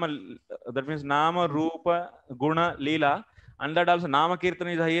Nama, that means Nama, Rupa, Guna, Leela. And that also Nama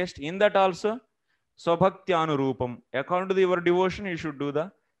Kirtanam is the highest. In that also, Swabhaktyanu according to your devotion, you should do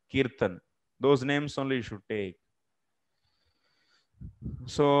the Kirtan. Those names only you should take.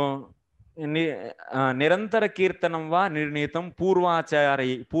 So, Nirantara Kirtanam va nirnitam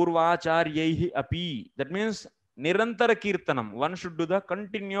purvacharyaihi api. That means Nirantara Kirtanam. One should do the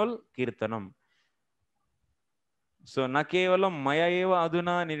continual Kirtanam. So na kevalam maya eva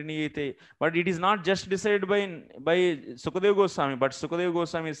aduna nirniyate. But it is not just decided by Sukadeva Goswami, but Sukadeva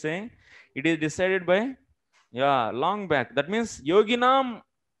Goswami is saying it is decided by long back. That means yoginam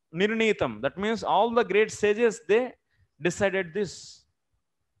nirnitam. That means all the great sages, they decided this.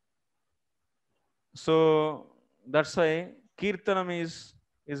 So that's why Kirtanam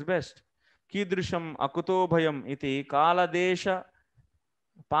is best. Kidrisham akuto bhayam iti kala desha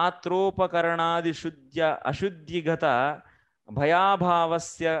पात्रोपकरणादि शुद्ध्य अशुद्धिगत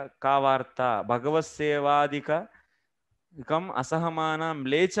भयाभावस्य का वार्ता भगवत्सेवादिकम् असहमानं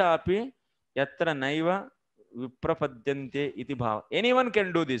म्लेचापि यत्र नैव विप्रपद्यन्ते इति भाव. Anyone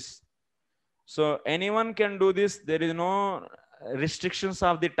can do this. So anyone can do this. There is no restrictions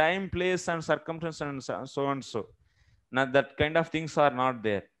of the time, place, and circumstance, and so and so. Now that kind of things are not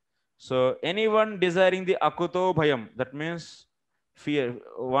there. So anyone desiring the akuto bhayam, that means fear,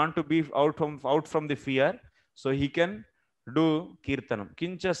 want to be out from the fear, so he can do kirtanam.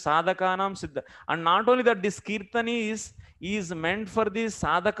 Kincha sadhakanam siddha. And not only that, this kirtan is meant for the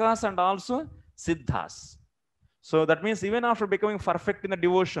sadhakas and also siddhas. So that means even after becoming perfect in the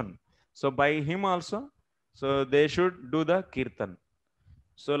devotion, so by him also, so they should do the kirtan.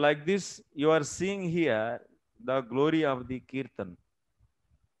 So like this, you are seeing here the glory of the kirtan.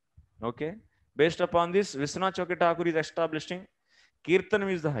 Okay. Based upon this, Vishwanath Chakravarti Thakur is establishing kirtan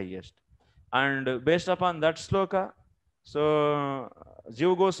is the highest. And based upon that sloka, so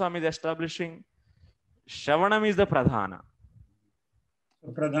Jiva Goswami is establishing Shravanam is the pradhana.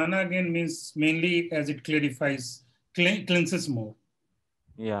 So pradhana again means mainly, as it clarifies, cleanses more.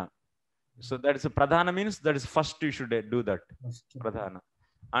 Yeah. So that is a pradhana means that is first you should do that. Pradhana.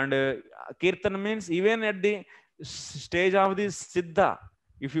 And kirtan means even at the stage of the siddha,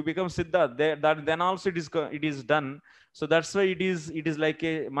 if you become siddha, then also it is done. So that's why it is like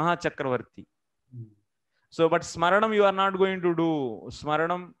a Maha Chakravarti. So but smaranam you are not going to do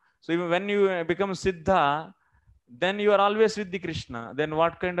smaranam. So even when you become siddha, then you are always with the Krishna. Then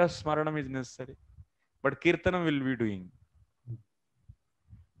what kind of smaranam is necessary? But kirtanam will be doing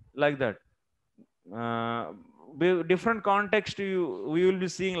like that. Different context we will be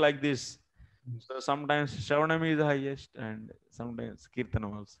seeing like this. So sometimes Shravanam is the highest and sometimes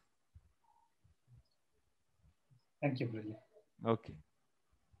Kirtanam also. Thank you, Brother. Okay.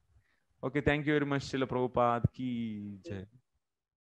 Okay, thank you very much, Srila Prabhupada ki jai.